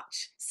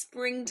March,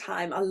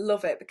 springtime, I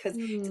love it because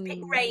it's a bit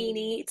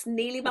rainy. It's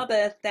nearly my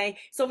birthday.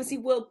 It's obviously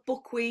World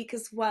Book Week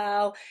as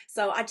well.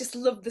 So I just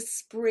love the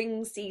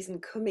spring season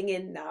coming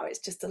in now. It's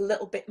just a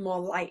little bit more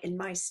light in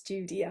my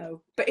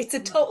studio. But it's a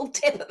total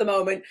tip at the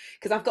moment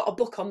because I've got a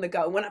book on the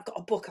go. And when I've got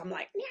a book, I'm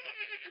like,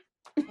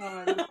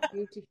 Oh, it was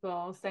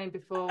beautiful. Saying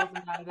before,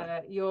 wasn't I,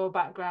 that your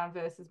background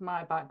versus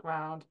my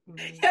background.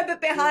 yeah,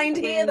 but behind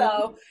here Spring.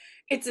 though,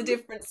 it's a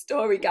different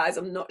story, guys.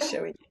 I'm not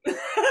showing you.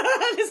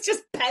 There's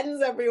just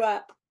pens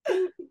everywhere.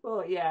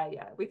 Beautiful. Yeah,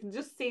 yeah. We can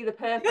just see the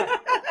perfect.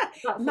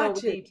 That's all we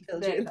Magic, need to see.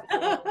 children.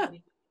 That's all we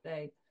need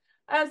to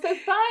see. So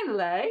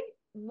finally,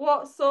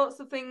 what sorts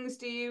of things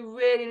do you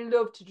really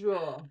love to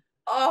draw?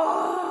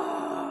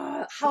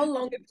 Oh, how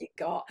long have you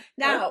got? Oh,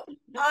 Now,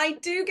 I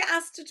do get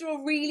asked to draw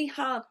really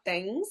hard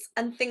things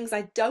and things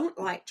I don't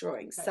like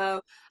drawing. okay.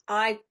 So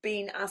I've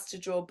been asked to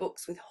draw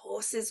books with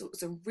horses. It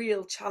was a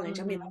real challenge.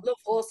 I mean, I Mhm. love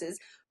horses,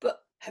 but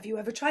have you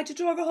ever tried to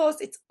draw a horse?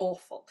 It's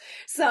awful.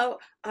 So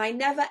I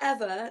never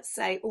ever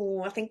say,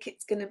 "Oh, I think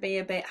it's going to be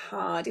a bit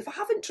hard." If I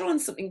haven't drawn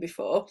something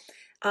before,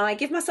 I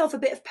give myself a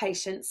bit of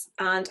patience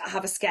and I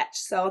have a sketch.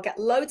 So I'll get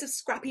loads of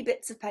scrappy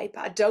bits of paper.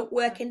 I don't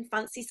work in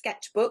fancy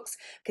sketchbooks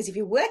because if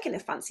you work in a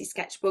fancy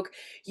sketchbook,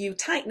 you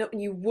tighten up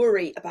and you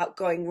worry about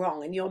going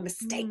wrong, and your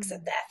mistakes are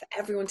Mm. there for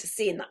everyone to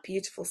see in that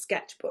beautiful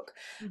sketchbook.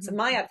 So Mhm.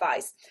 my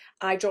advice,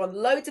 I draw on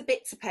loads of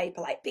bits of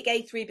paper, like big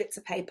A3 bits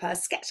of paper,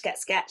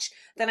 sketch.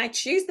 Then I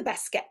choose the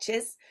best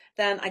sketches.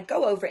 Then I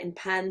go over it in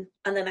pen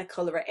and then I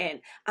colour it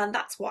in. And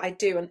that's what I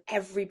do on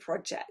every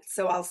project.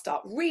 So I'll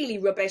start really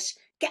rubbish,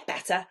 get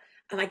better,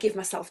 and I give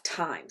myself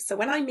time. So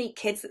when I meet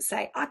kids that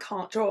say, "I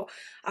can't draw,"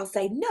 I'll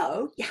say,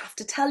 "No, you have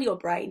to tell your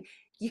brain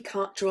you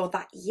can't draw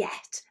that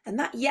yet." And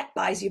that yet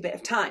buys you a bit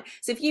of time.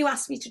 So if you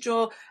ask me to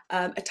draw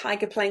a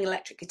tiger playing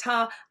electric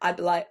guitar, I'd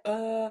be like,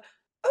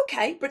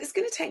 okay, but it's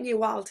going to take me a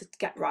while to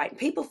get right.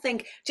 People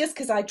think just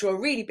because I draw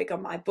really big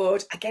on my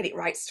board, I get it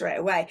right straight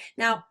away.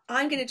 Now,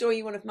 I'm going to draw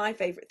you one of my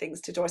favourite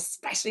things to draw,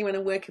 especially when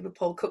I'm working with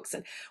Paul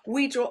Cookson.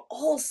 We draw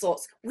all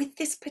sorts with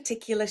this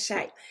particular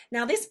shape.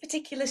 Now, this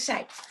particular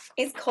shape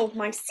is called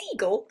my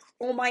seagull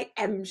or my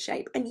M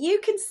shape. And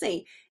you can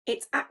see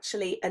it's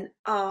actually an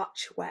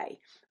archway.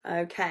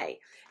 Okay,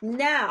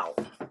 now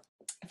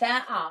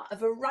there are a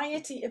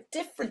variety of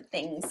different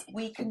things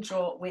we can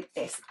draw with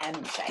this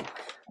M shape.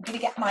 I'm going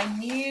to get my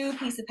new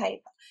piece of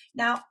paper.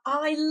 Now,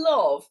 I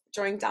love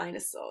drawing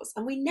dinosaurs,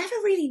 and we never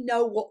really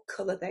know what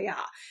colour they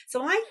are.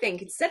 So I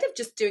think instead of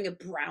just doing a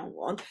brown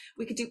one,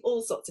 we could do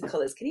all sorts of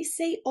colours. Can you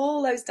see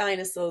all those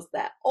dinosaurs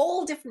there?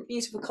 All different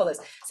beautiful colours.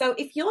 So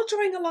if you're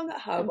drawing along at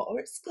home or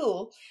at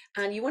school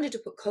and you wanted to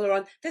put colour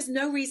on, there's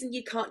no reason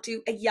you can't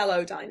do a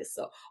yellow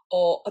dinosaur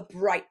or a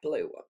bright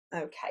blue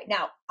one. Okay,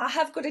 now I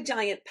have got a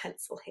giant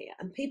pencil here,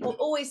 and people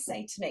always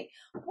say to me,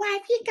 "Why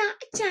have you got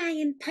a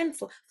giant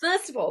pencil?"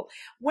 First of all,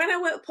 when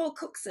I work with Paul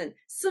Cookson,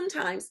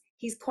 sometimes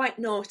he's quite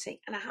naughty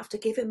and I have to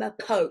give him a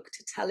poke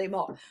to tell him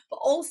off. But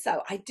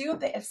also, I do a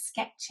bit of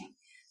sketching.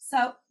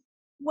 So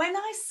when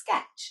I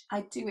sketch,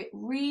 I do it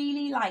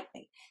really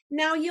lightly.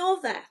 Now you're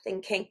there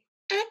thinking,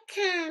 I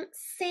can't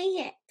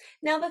see it.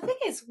 Now, the thing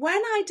is,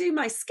 when I do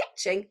my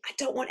sketching, I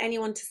don't want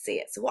anyone to see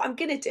it. So what I'm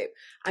going to do,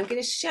 I'm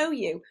going to show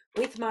you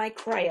with my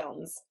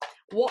crayons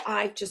what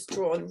I've just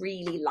drawn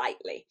really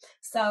lightly.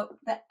 So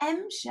the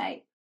M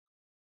shape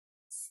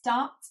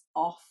starts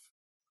off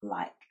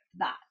like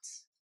that.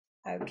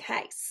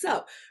 Okay,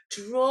 so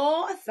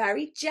draw a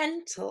very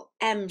gentle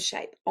M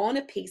shape on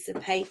a piece of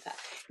paper.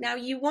 Now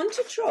you want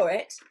to draw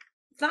it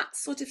that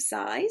sort of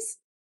size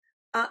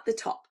at the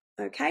top.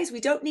 Okay, so we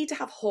don't need to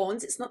have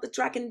horns. It's not the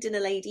dragon dinner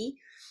lady.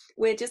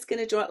 We're just going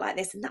to draw it like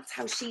this, and that's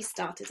how she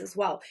started as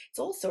well. It's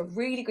also a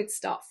really good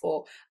start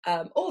for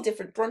all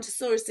different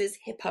brontosauruses,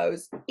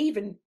 hippos,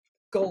 even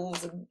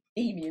gulls and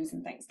emus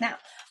and things. Now,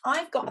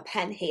 I've got a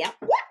pen here,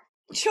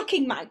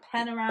 chucking my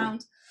pen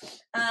around,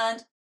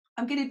 and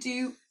I'm going to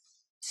do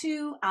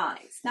 2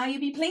 eyes. Now, you'll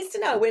be pleased to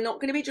know we're not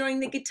going to be drawing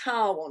the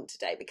guitar one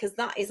today because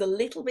that is a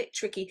little bit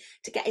tricky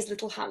to get his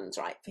little hands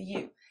right for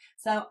you.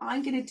 So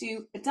I'm going to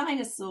do a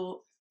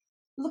dinosaur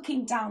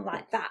looking down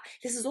like that.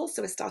 This is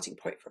also a starting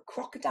point for a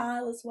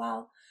crocodile as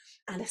well,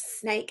 and a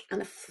snake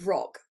and a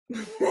frog.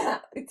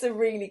 It's a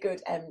really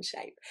good M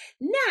shape.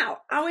 Now,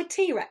 our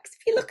T-Rex,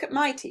 if you look at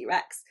my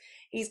T-Rex,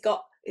 he's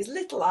got his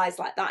little eyes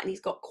like that, and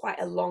he's got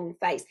quite a long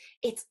face.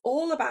 It's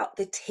all about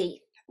the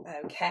teeth,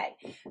 okay?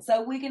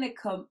 So we're going to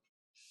come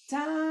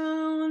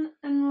down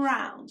and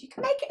round. You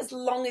can make it as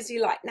long as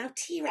you like. Now,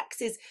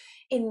 T-Rexes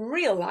in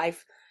real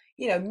life,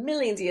 you know,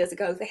 millions of years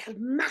ago, they had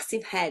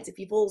massive heads. If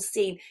you've all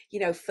seen,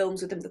 you know,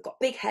 films with them, they've got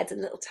big heads and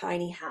little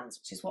tiny hands,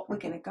 which is what we're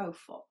going to go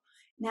for.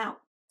 Now,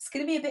 it's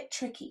going to be a bit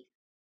tricky.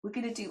 We're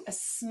going to do a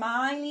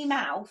smiley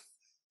mouth.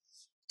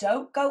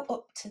 Don't go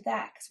up to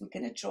there because we're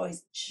going to draw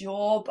his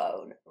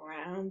jawbone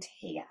around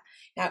here.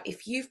 Now,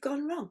 if you've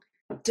gone wrong,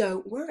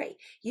 don't worry.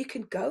 You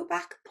can go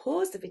back,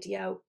 pause the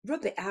video,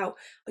 rub it out,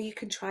 or you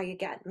can try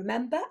again.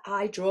 Remember,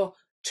 I draw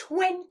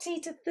 20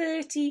 to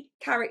 30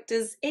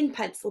 characters in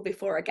pencil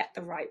before I get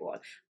the right one.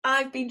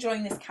 I've been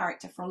drawing this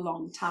character for a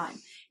long time.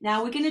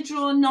 Now we're going to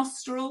draw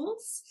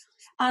nostrils,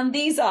 and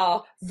these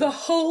are the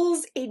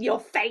holes in your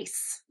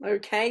face.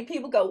 Okay,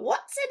 people go,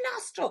 what's a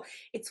nostril?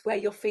 It's where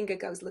your finger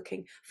goes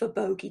looking for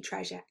bogey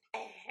treasure.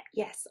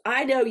 Yes,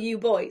 I know you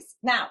boys.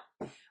 Now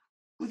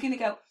we're going to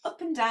go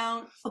up and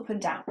down, up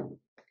and down.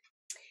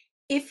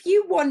 If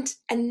you want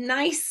a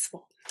nice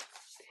one,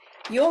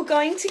 you're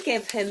going to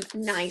give him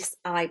nice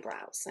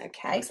eyebrows,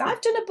 okay? So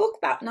I've done a book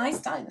about nice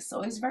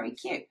dinosaurs, very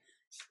cute.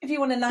 If you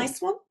want a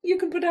nice one, you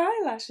can put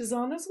eyelashes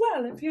on as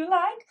well, if you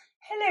like.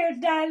 Hello,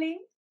 darling.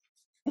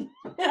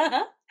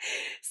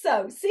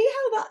 So, see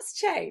how that's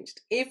changed?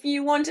 If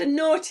you want a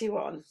naughty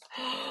one,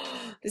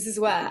 this is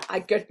where I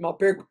get my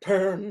big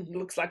pen,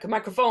 looks like a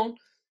microphone.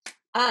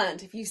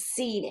 And if you've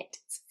seen it,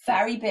 it's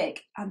very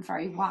big and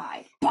very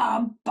wide.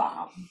 Bam,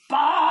 bam,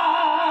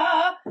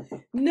 bam.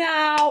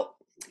 Now,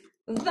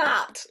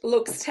 that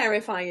looks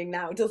terrifying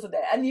now, doesn't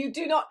it? And you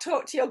do not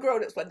talk to your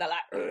grown-ups when they're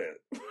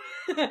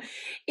like,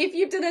 if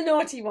you've done a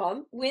naughty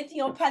one with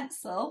your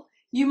pencil,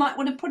 you might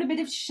want to put a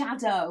bit of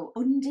shadow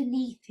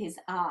underneath his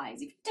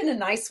eyes. If you've done a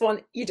nice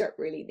one, you don't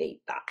really need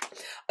that.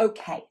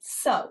 Okay,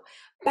 so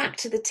back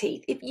to the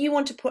teeth. If you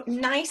want to put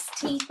nice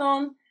teeth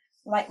on,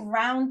 like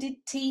rounded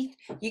teeth,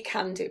 you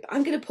can do, but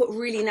I'm going to put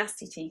really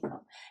nasty teeth on.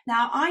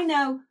 Now, I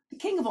know the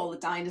king of all the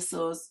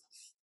dinosaurs,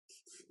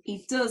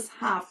 he does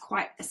have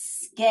quite a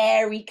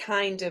scary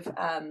kind of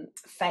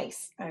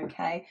face,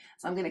 okay?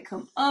 So I'm going to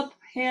come up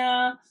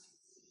here,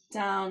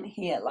 down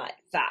here like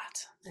that,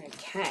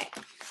 okay?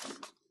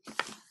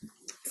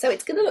 So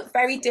it's going to look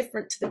very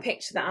different to the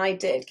picture that I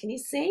did. Can you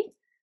see?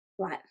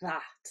 Like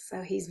that.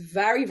 So he's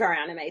very, very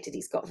animated.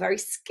 He's got very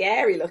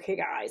scary looking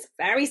eyes,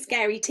 very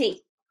scary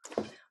teeth.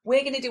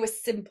 We're going to do a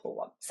simple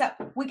one. So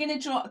we're going to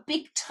draw a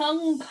big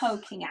tongue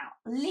poking out.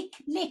 Lick,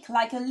 lick,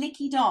 like a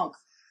licky dog,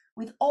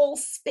 with all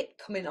spit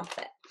coming off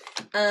it.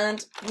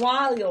 And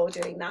while you're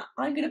doing that,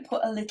 I'm going to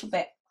put a little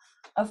bit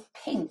of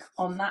pink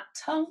on that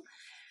tongue.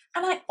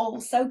 And I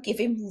also give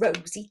him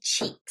rosy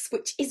cheeks,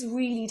 which is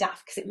really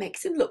daft because it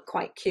makes him look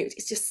quite cute.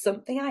 It's just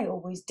something I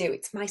always do.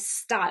 It's my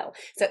style.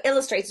 So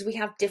illustrators, we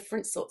have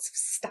different sorts of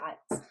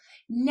styles.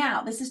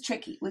 Now, this is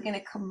tricky. We're going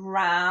to come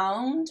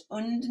round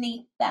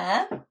underneath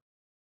there.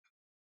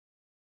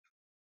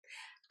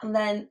 And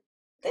then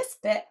this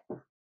bit,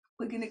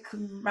 we're going to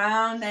come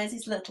round. There's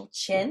his little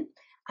chin.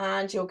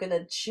 And you're going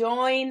to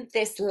join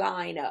this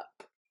line up.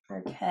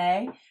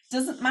 Okay,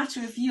 doesn't matter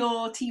if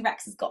your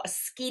T-Rex has got a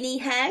skinny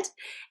head.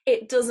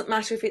 It doesn't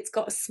matter if it's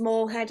got a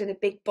small head and a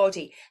big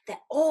body. They're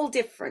all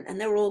different and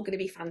they're all going to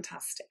be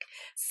fantastic.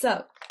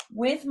 So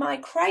with my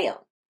crayon,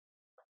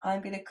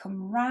 I'm going to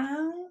come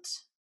round.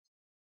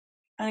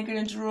 I'm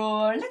going to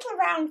draw a little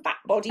round fat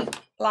body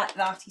like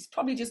that. He's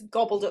probably just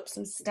gobbled up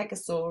some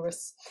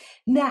Stegosaurus.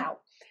 Now,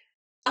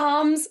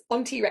 arms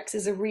on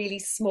T-Rexes are really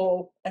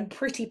small and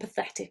pretty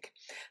pathetic.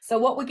 So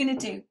what we're going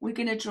to do, we're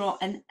going to draw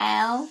an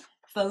L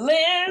for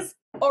Liz,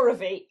 or a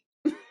V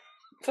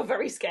for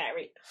very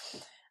scary.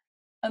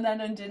 And then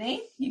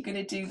underneath, you're going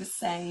to do the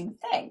same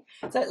thing.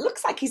 So it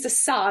looks like he's a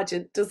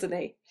sergeant, doesn't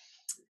he?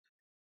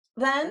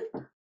 Then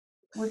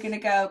we're going to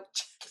go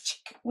chick,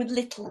 chick, with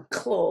little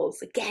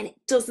claws. Again, it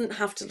doesn't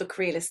have to look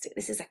realistic.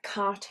 This is a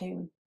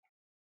cartoon.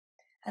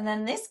 And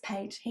then this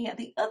page here,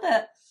 the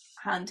other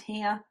hand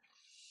here,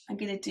 I'm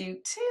going to do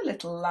 2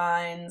 little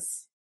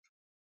lines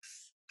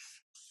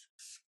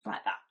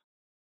like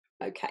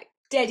that. Okay,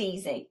 dead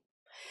easy.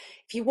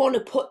 If you want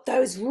to put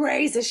those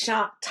razor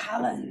sharp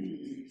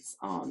talons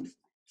on,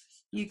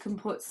 you can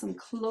put some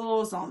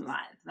claws on like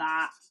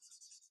that.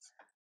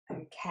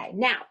 Okay,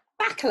 now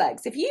back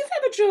legs. If you've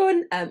ever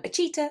drawn a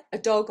cheetah, a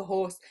dog, a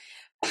horse,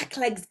 back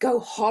legs go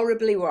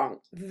horribly wrong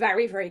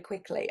very, very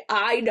quickly.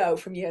 I know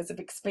from years of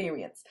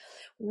experience.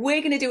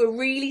 We're going to do a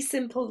really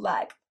simple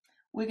leg.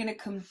 We're going to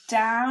come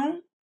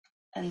down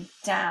and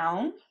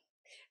down.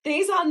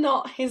 These are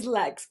not his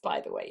legs, by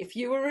the way. If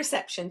you were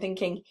reception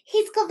thinking,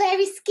 he's got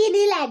very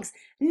skinny legs.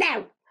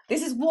 No,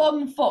 this is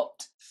 1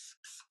 foot.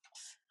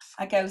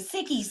 I go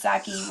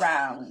ziggy-zaggy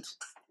round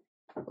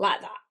like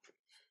that.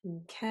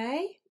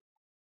 Okay.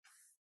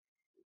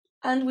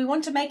 And we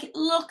want to make it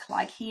look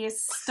like he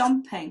is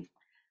stomping.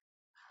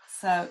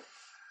 So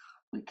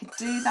we could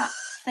do that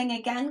thing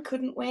again,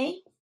 couldn't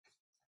we?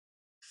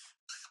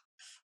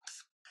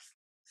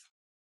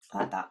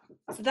 Like that.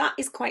 So that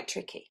is quite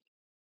tricky.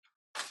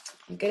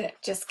 I'm going to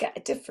just get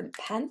a different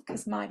pen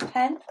because my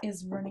pen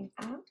is running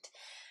out.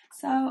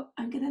 So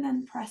I'm going to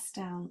then press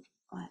down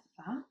like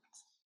that.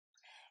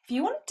 If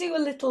you want to do a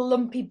little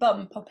lumpy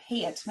bump up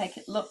here to make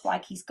it look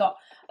like he's got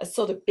a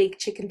sort of big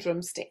chicken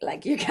drumstick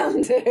leg, you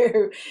can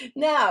do.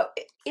 Now,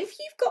 if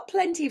you've got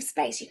plenty of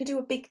space, you can do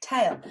a big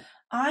tail.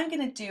 I'm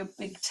going to do a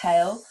big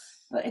tail,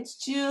 but it's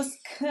just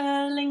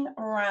curling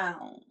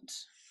around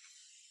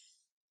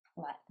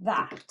like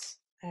that.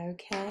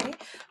 Okay,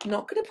 I'm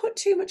not going to put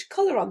too much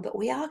colour on, but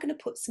we are going to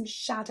put some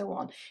shadow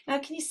on. Now,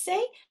 can you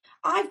see?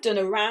 I've done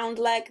a round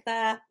leg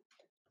there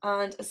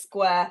and a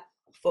square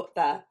foot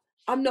there.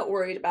 I'm not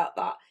worried about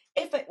that.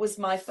 If it was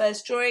my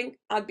first drawing,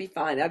 I'd be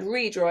fine. I'd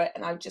redraw it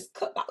and I'd just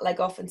cut that leg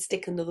off and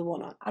stick another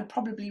one on. I'd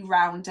probably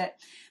round it.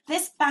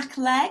 This back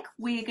leg,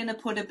 we're going to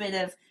put a bit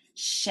of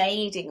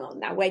shading on.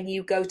 Now, when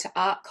you go to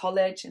art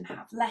college and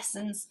have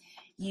lessons,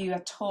 you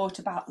are taught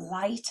about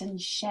light and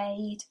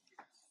shade.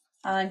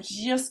 I've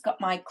just got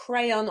my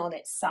crayon on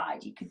its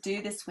side. You could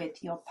do this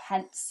with your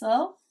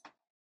pencil.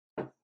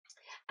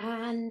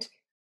 And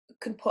you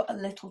can put a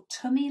little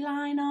tummy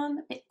line on,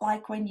 a bit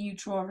like when you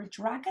draw a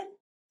dragon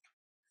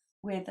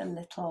with a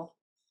little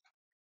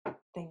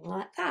thing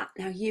like that.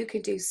 Now you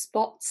could do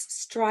spots,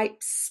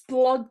 stripes,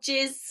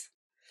 splodges.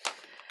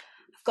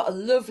 I've got a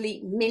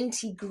lovely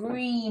minty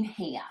green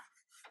here.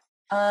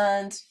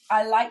 And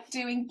I like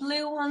doing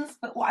blue ones,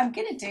 but what I'm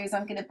going to do is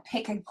I'm going to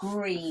pick a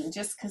green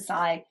just because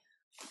I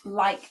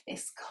like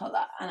this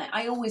colour. And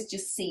I always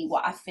just see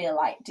what I feel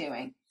like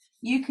doing.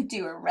 You could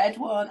do a red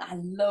one. I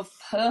love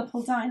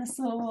purple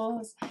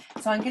dinosaurs.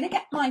 So I'm going to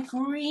get my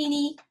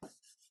greeny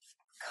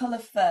colour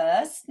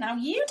first. Now,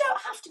 you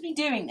don't have to be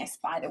doing this,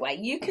 by the way.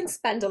 You can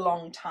spend a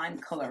long time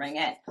colouring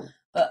it.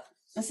 But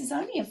this is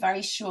only a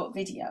very short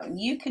video. And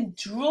you can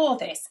draw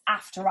this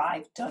after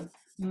I've done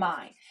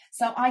mine.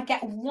 So I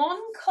get 1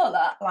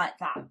 colour like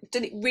that. I've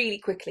done it really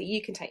quickly.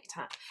 You can take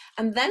your time.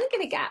 I'm then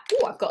going to get,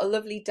 oh, I've got a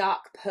lovely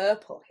dark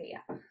purple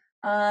here.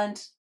 And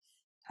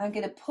I'm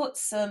going to put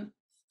some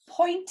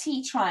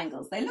pointy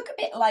triangles. They look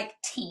a bit like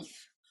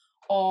teeth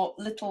or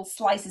little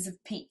slices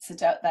of pizza,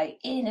 don't they?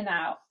 In and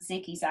out,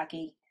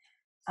 ziggy-zaggy.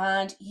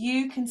 And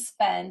you can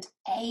spend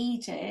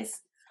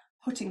ages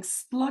putting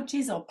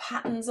splodges or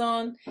patterns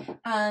on.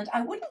 And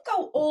I wouldn't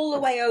go all the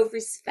way over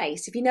his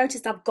face. If you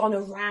noticed, I've gone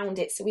around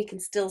it so we can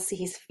still see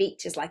his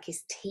features like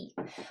his teeth.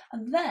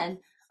 And then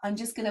I'm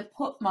just going to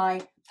put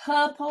my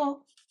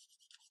purple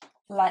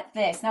like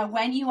this. Now,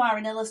 when you are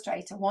an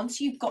illustrator,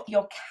 once you've got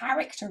your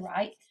character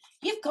right,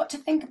 you've got to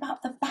think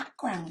about the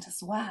background as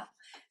well.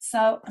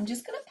 So I'm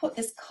just going to put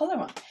this colour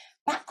on.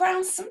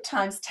 Backgrounds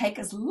sometimes take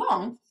as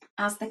long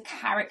as the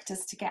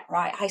characters to get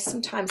right. I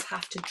sometimes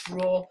have to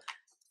draw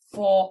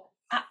for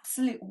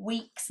absolute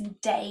weeks and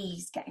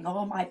days getting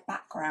all my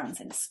backgrounds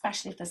in,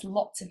 especially if there's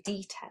lots of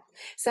detail.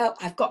 So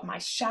I've got my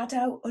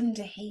shadow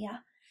under here,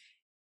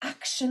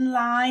 action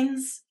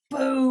lines,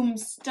 boom,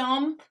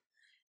 stomp.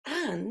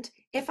 And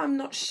if I'm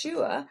not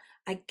sure,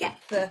 I get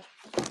the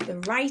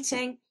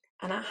writing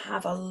and I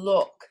have a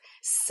look.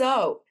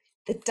 So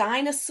the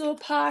dinosaur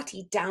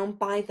party down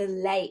by the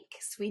lake.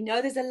 So we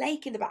know there's a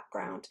lake in the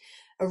background,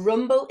 a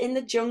rumble in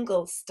the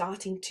jungle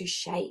starting to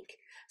shake.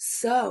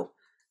 So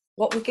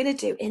what we're going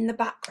to do in the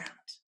background,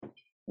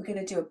 we're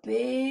going to do a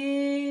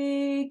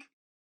big,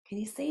 can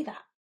you see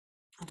that?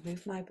 I'll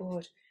move my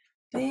board.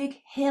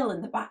 Big hill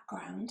in the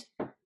background,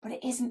 but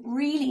it isn't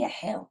really a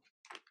hill.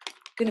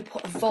 I'm going to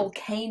put a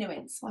volcano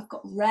in. So I've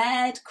got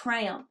red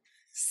crayon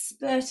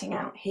spurting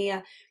out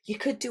here. You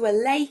could do a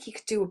lake, you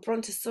could do a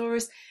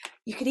brontosaurus.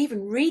 You could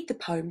even read the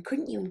poem,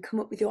 couldn't you, and come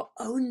up with your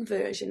own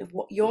version of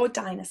what your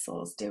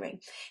dinosaur's doing.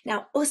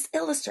 Now, us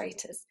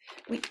illustrators,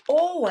 we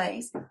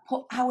always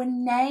put our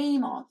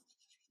name on.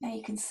 Now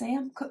you can see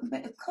I'm putting a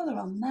bit of colour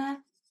on there,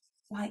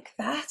 like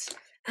that.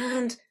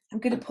 And I'm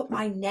going to put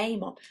my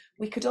name on.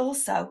 We could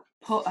also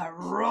put a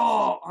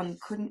raw on,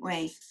 couldn't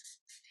we?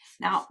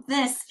 Now,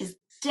 this is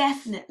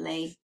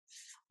definitely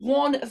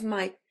one of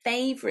my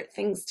favourite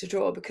things to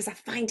draw because I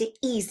find it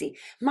easy.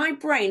 My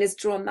brain has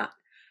drawn that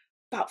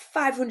about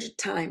 500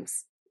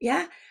 times.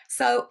 Yeah.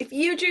 So if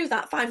you drew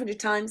that 500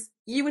 times,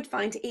 you would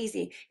find it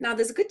easy. Now,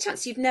 there's a good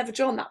chance you've never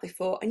drawn that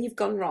before and you've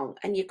gone wrong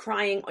and you're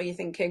crying or you're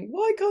thinking,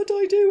 why can't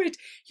I do it?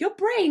 Your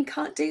brain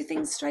can't do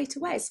things straight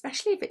away,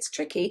 especially if it's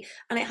tricky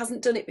and it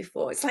hasn't done it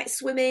before. It's like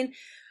swimming,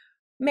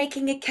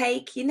 making a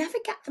cake. You never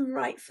get them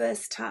right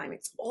first time.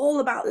 It's all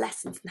about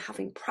lessons and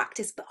having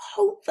practice. But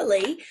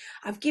hopefully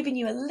I've given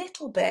you a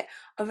little bit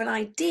of an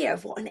idea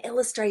of what an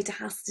illustrator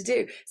has to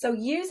do. So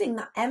using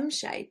that M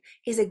shape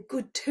is a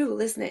good tool,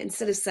 isn't it?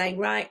 Instead of saying,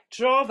 right,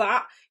 draw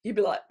that, you'd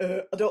be like,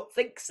 I don't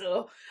think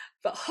so.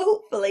 But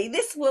hopefully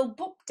this World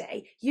Book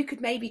Day, you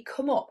could maybe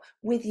come up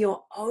with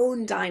your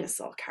own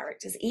dinosaur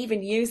characters,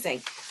 even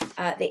using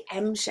the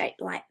M shape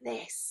like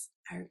this.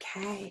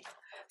 Okay.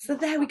 So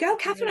there we go.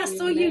 Catherine, I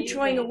saw you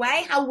drawing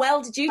away. How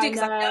well did you do?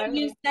 Because I know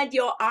you said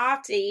you're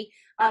arty.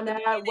 I know.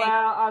 Well,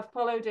 I've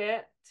followed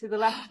it to the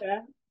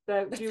letter.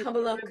 So let's have a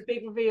look.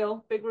 Big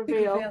reveal. Big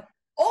reveal.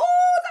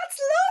 Oh, that's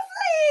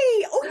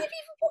lovely. Oh, you've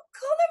even put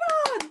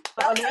colour on.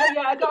 I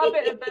know, yeah, I got a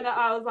bit of then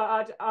I was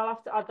like, I'll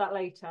have to add that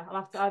later. I'll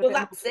have to add well,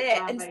 that's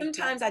it. And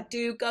sometimes I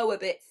do go a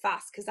bit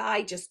fast because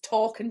I just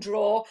talk and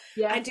draw.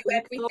 Yeah, I do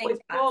everything always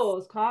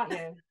pause, can't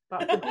you?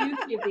 That's the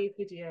beauty of these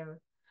videos.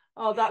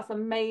 Oh, that's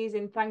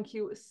amazing. Thank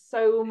you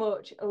so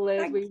much,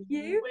 Liz. Thank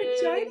you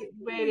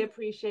really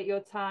appreciate your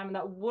time and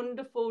that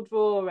wonderful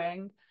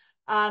drawing.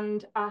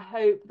 And I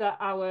hope that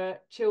our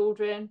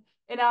children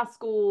in our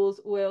schools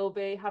will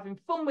be having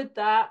fun with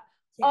that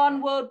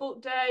on World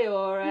Book Day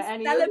or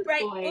any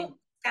celebrate other point. Books,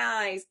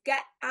 guys.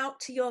 Get out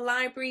to your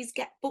libraries,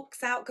 get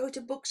books out, go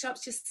to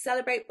bookshops, just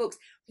celebrate books.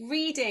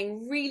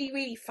 Reading really,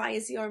 really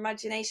fires your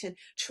imagination.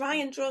 Try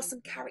and draw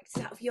some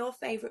characters out of your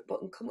favourite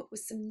book and come up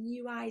with some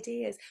new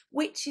ideas.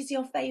 Which is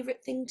your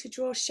favourite thing to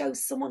draw? Show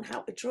someone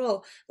how to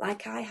draw,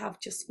 like I have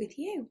just with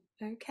you.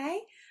 Okay?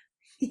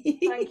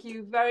 Thank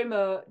you very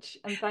much.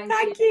 And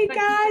thank you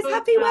guys.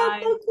 Happy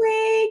World Book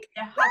Week.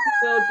 Yeah,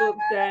 happy World Book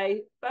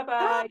Day.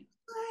 Bye-bye.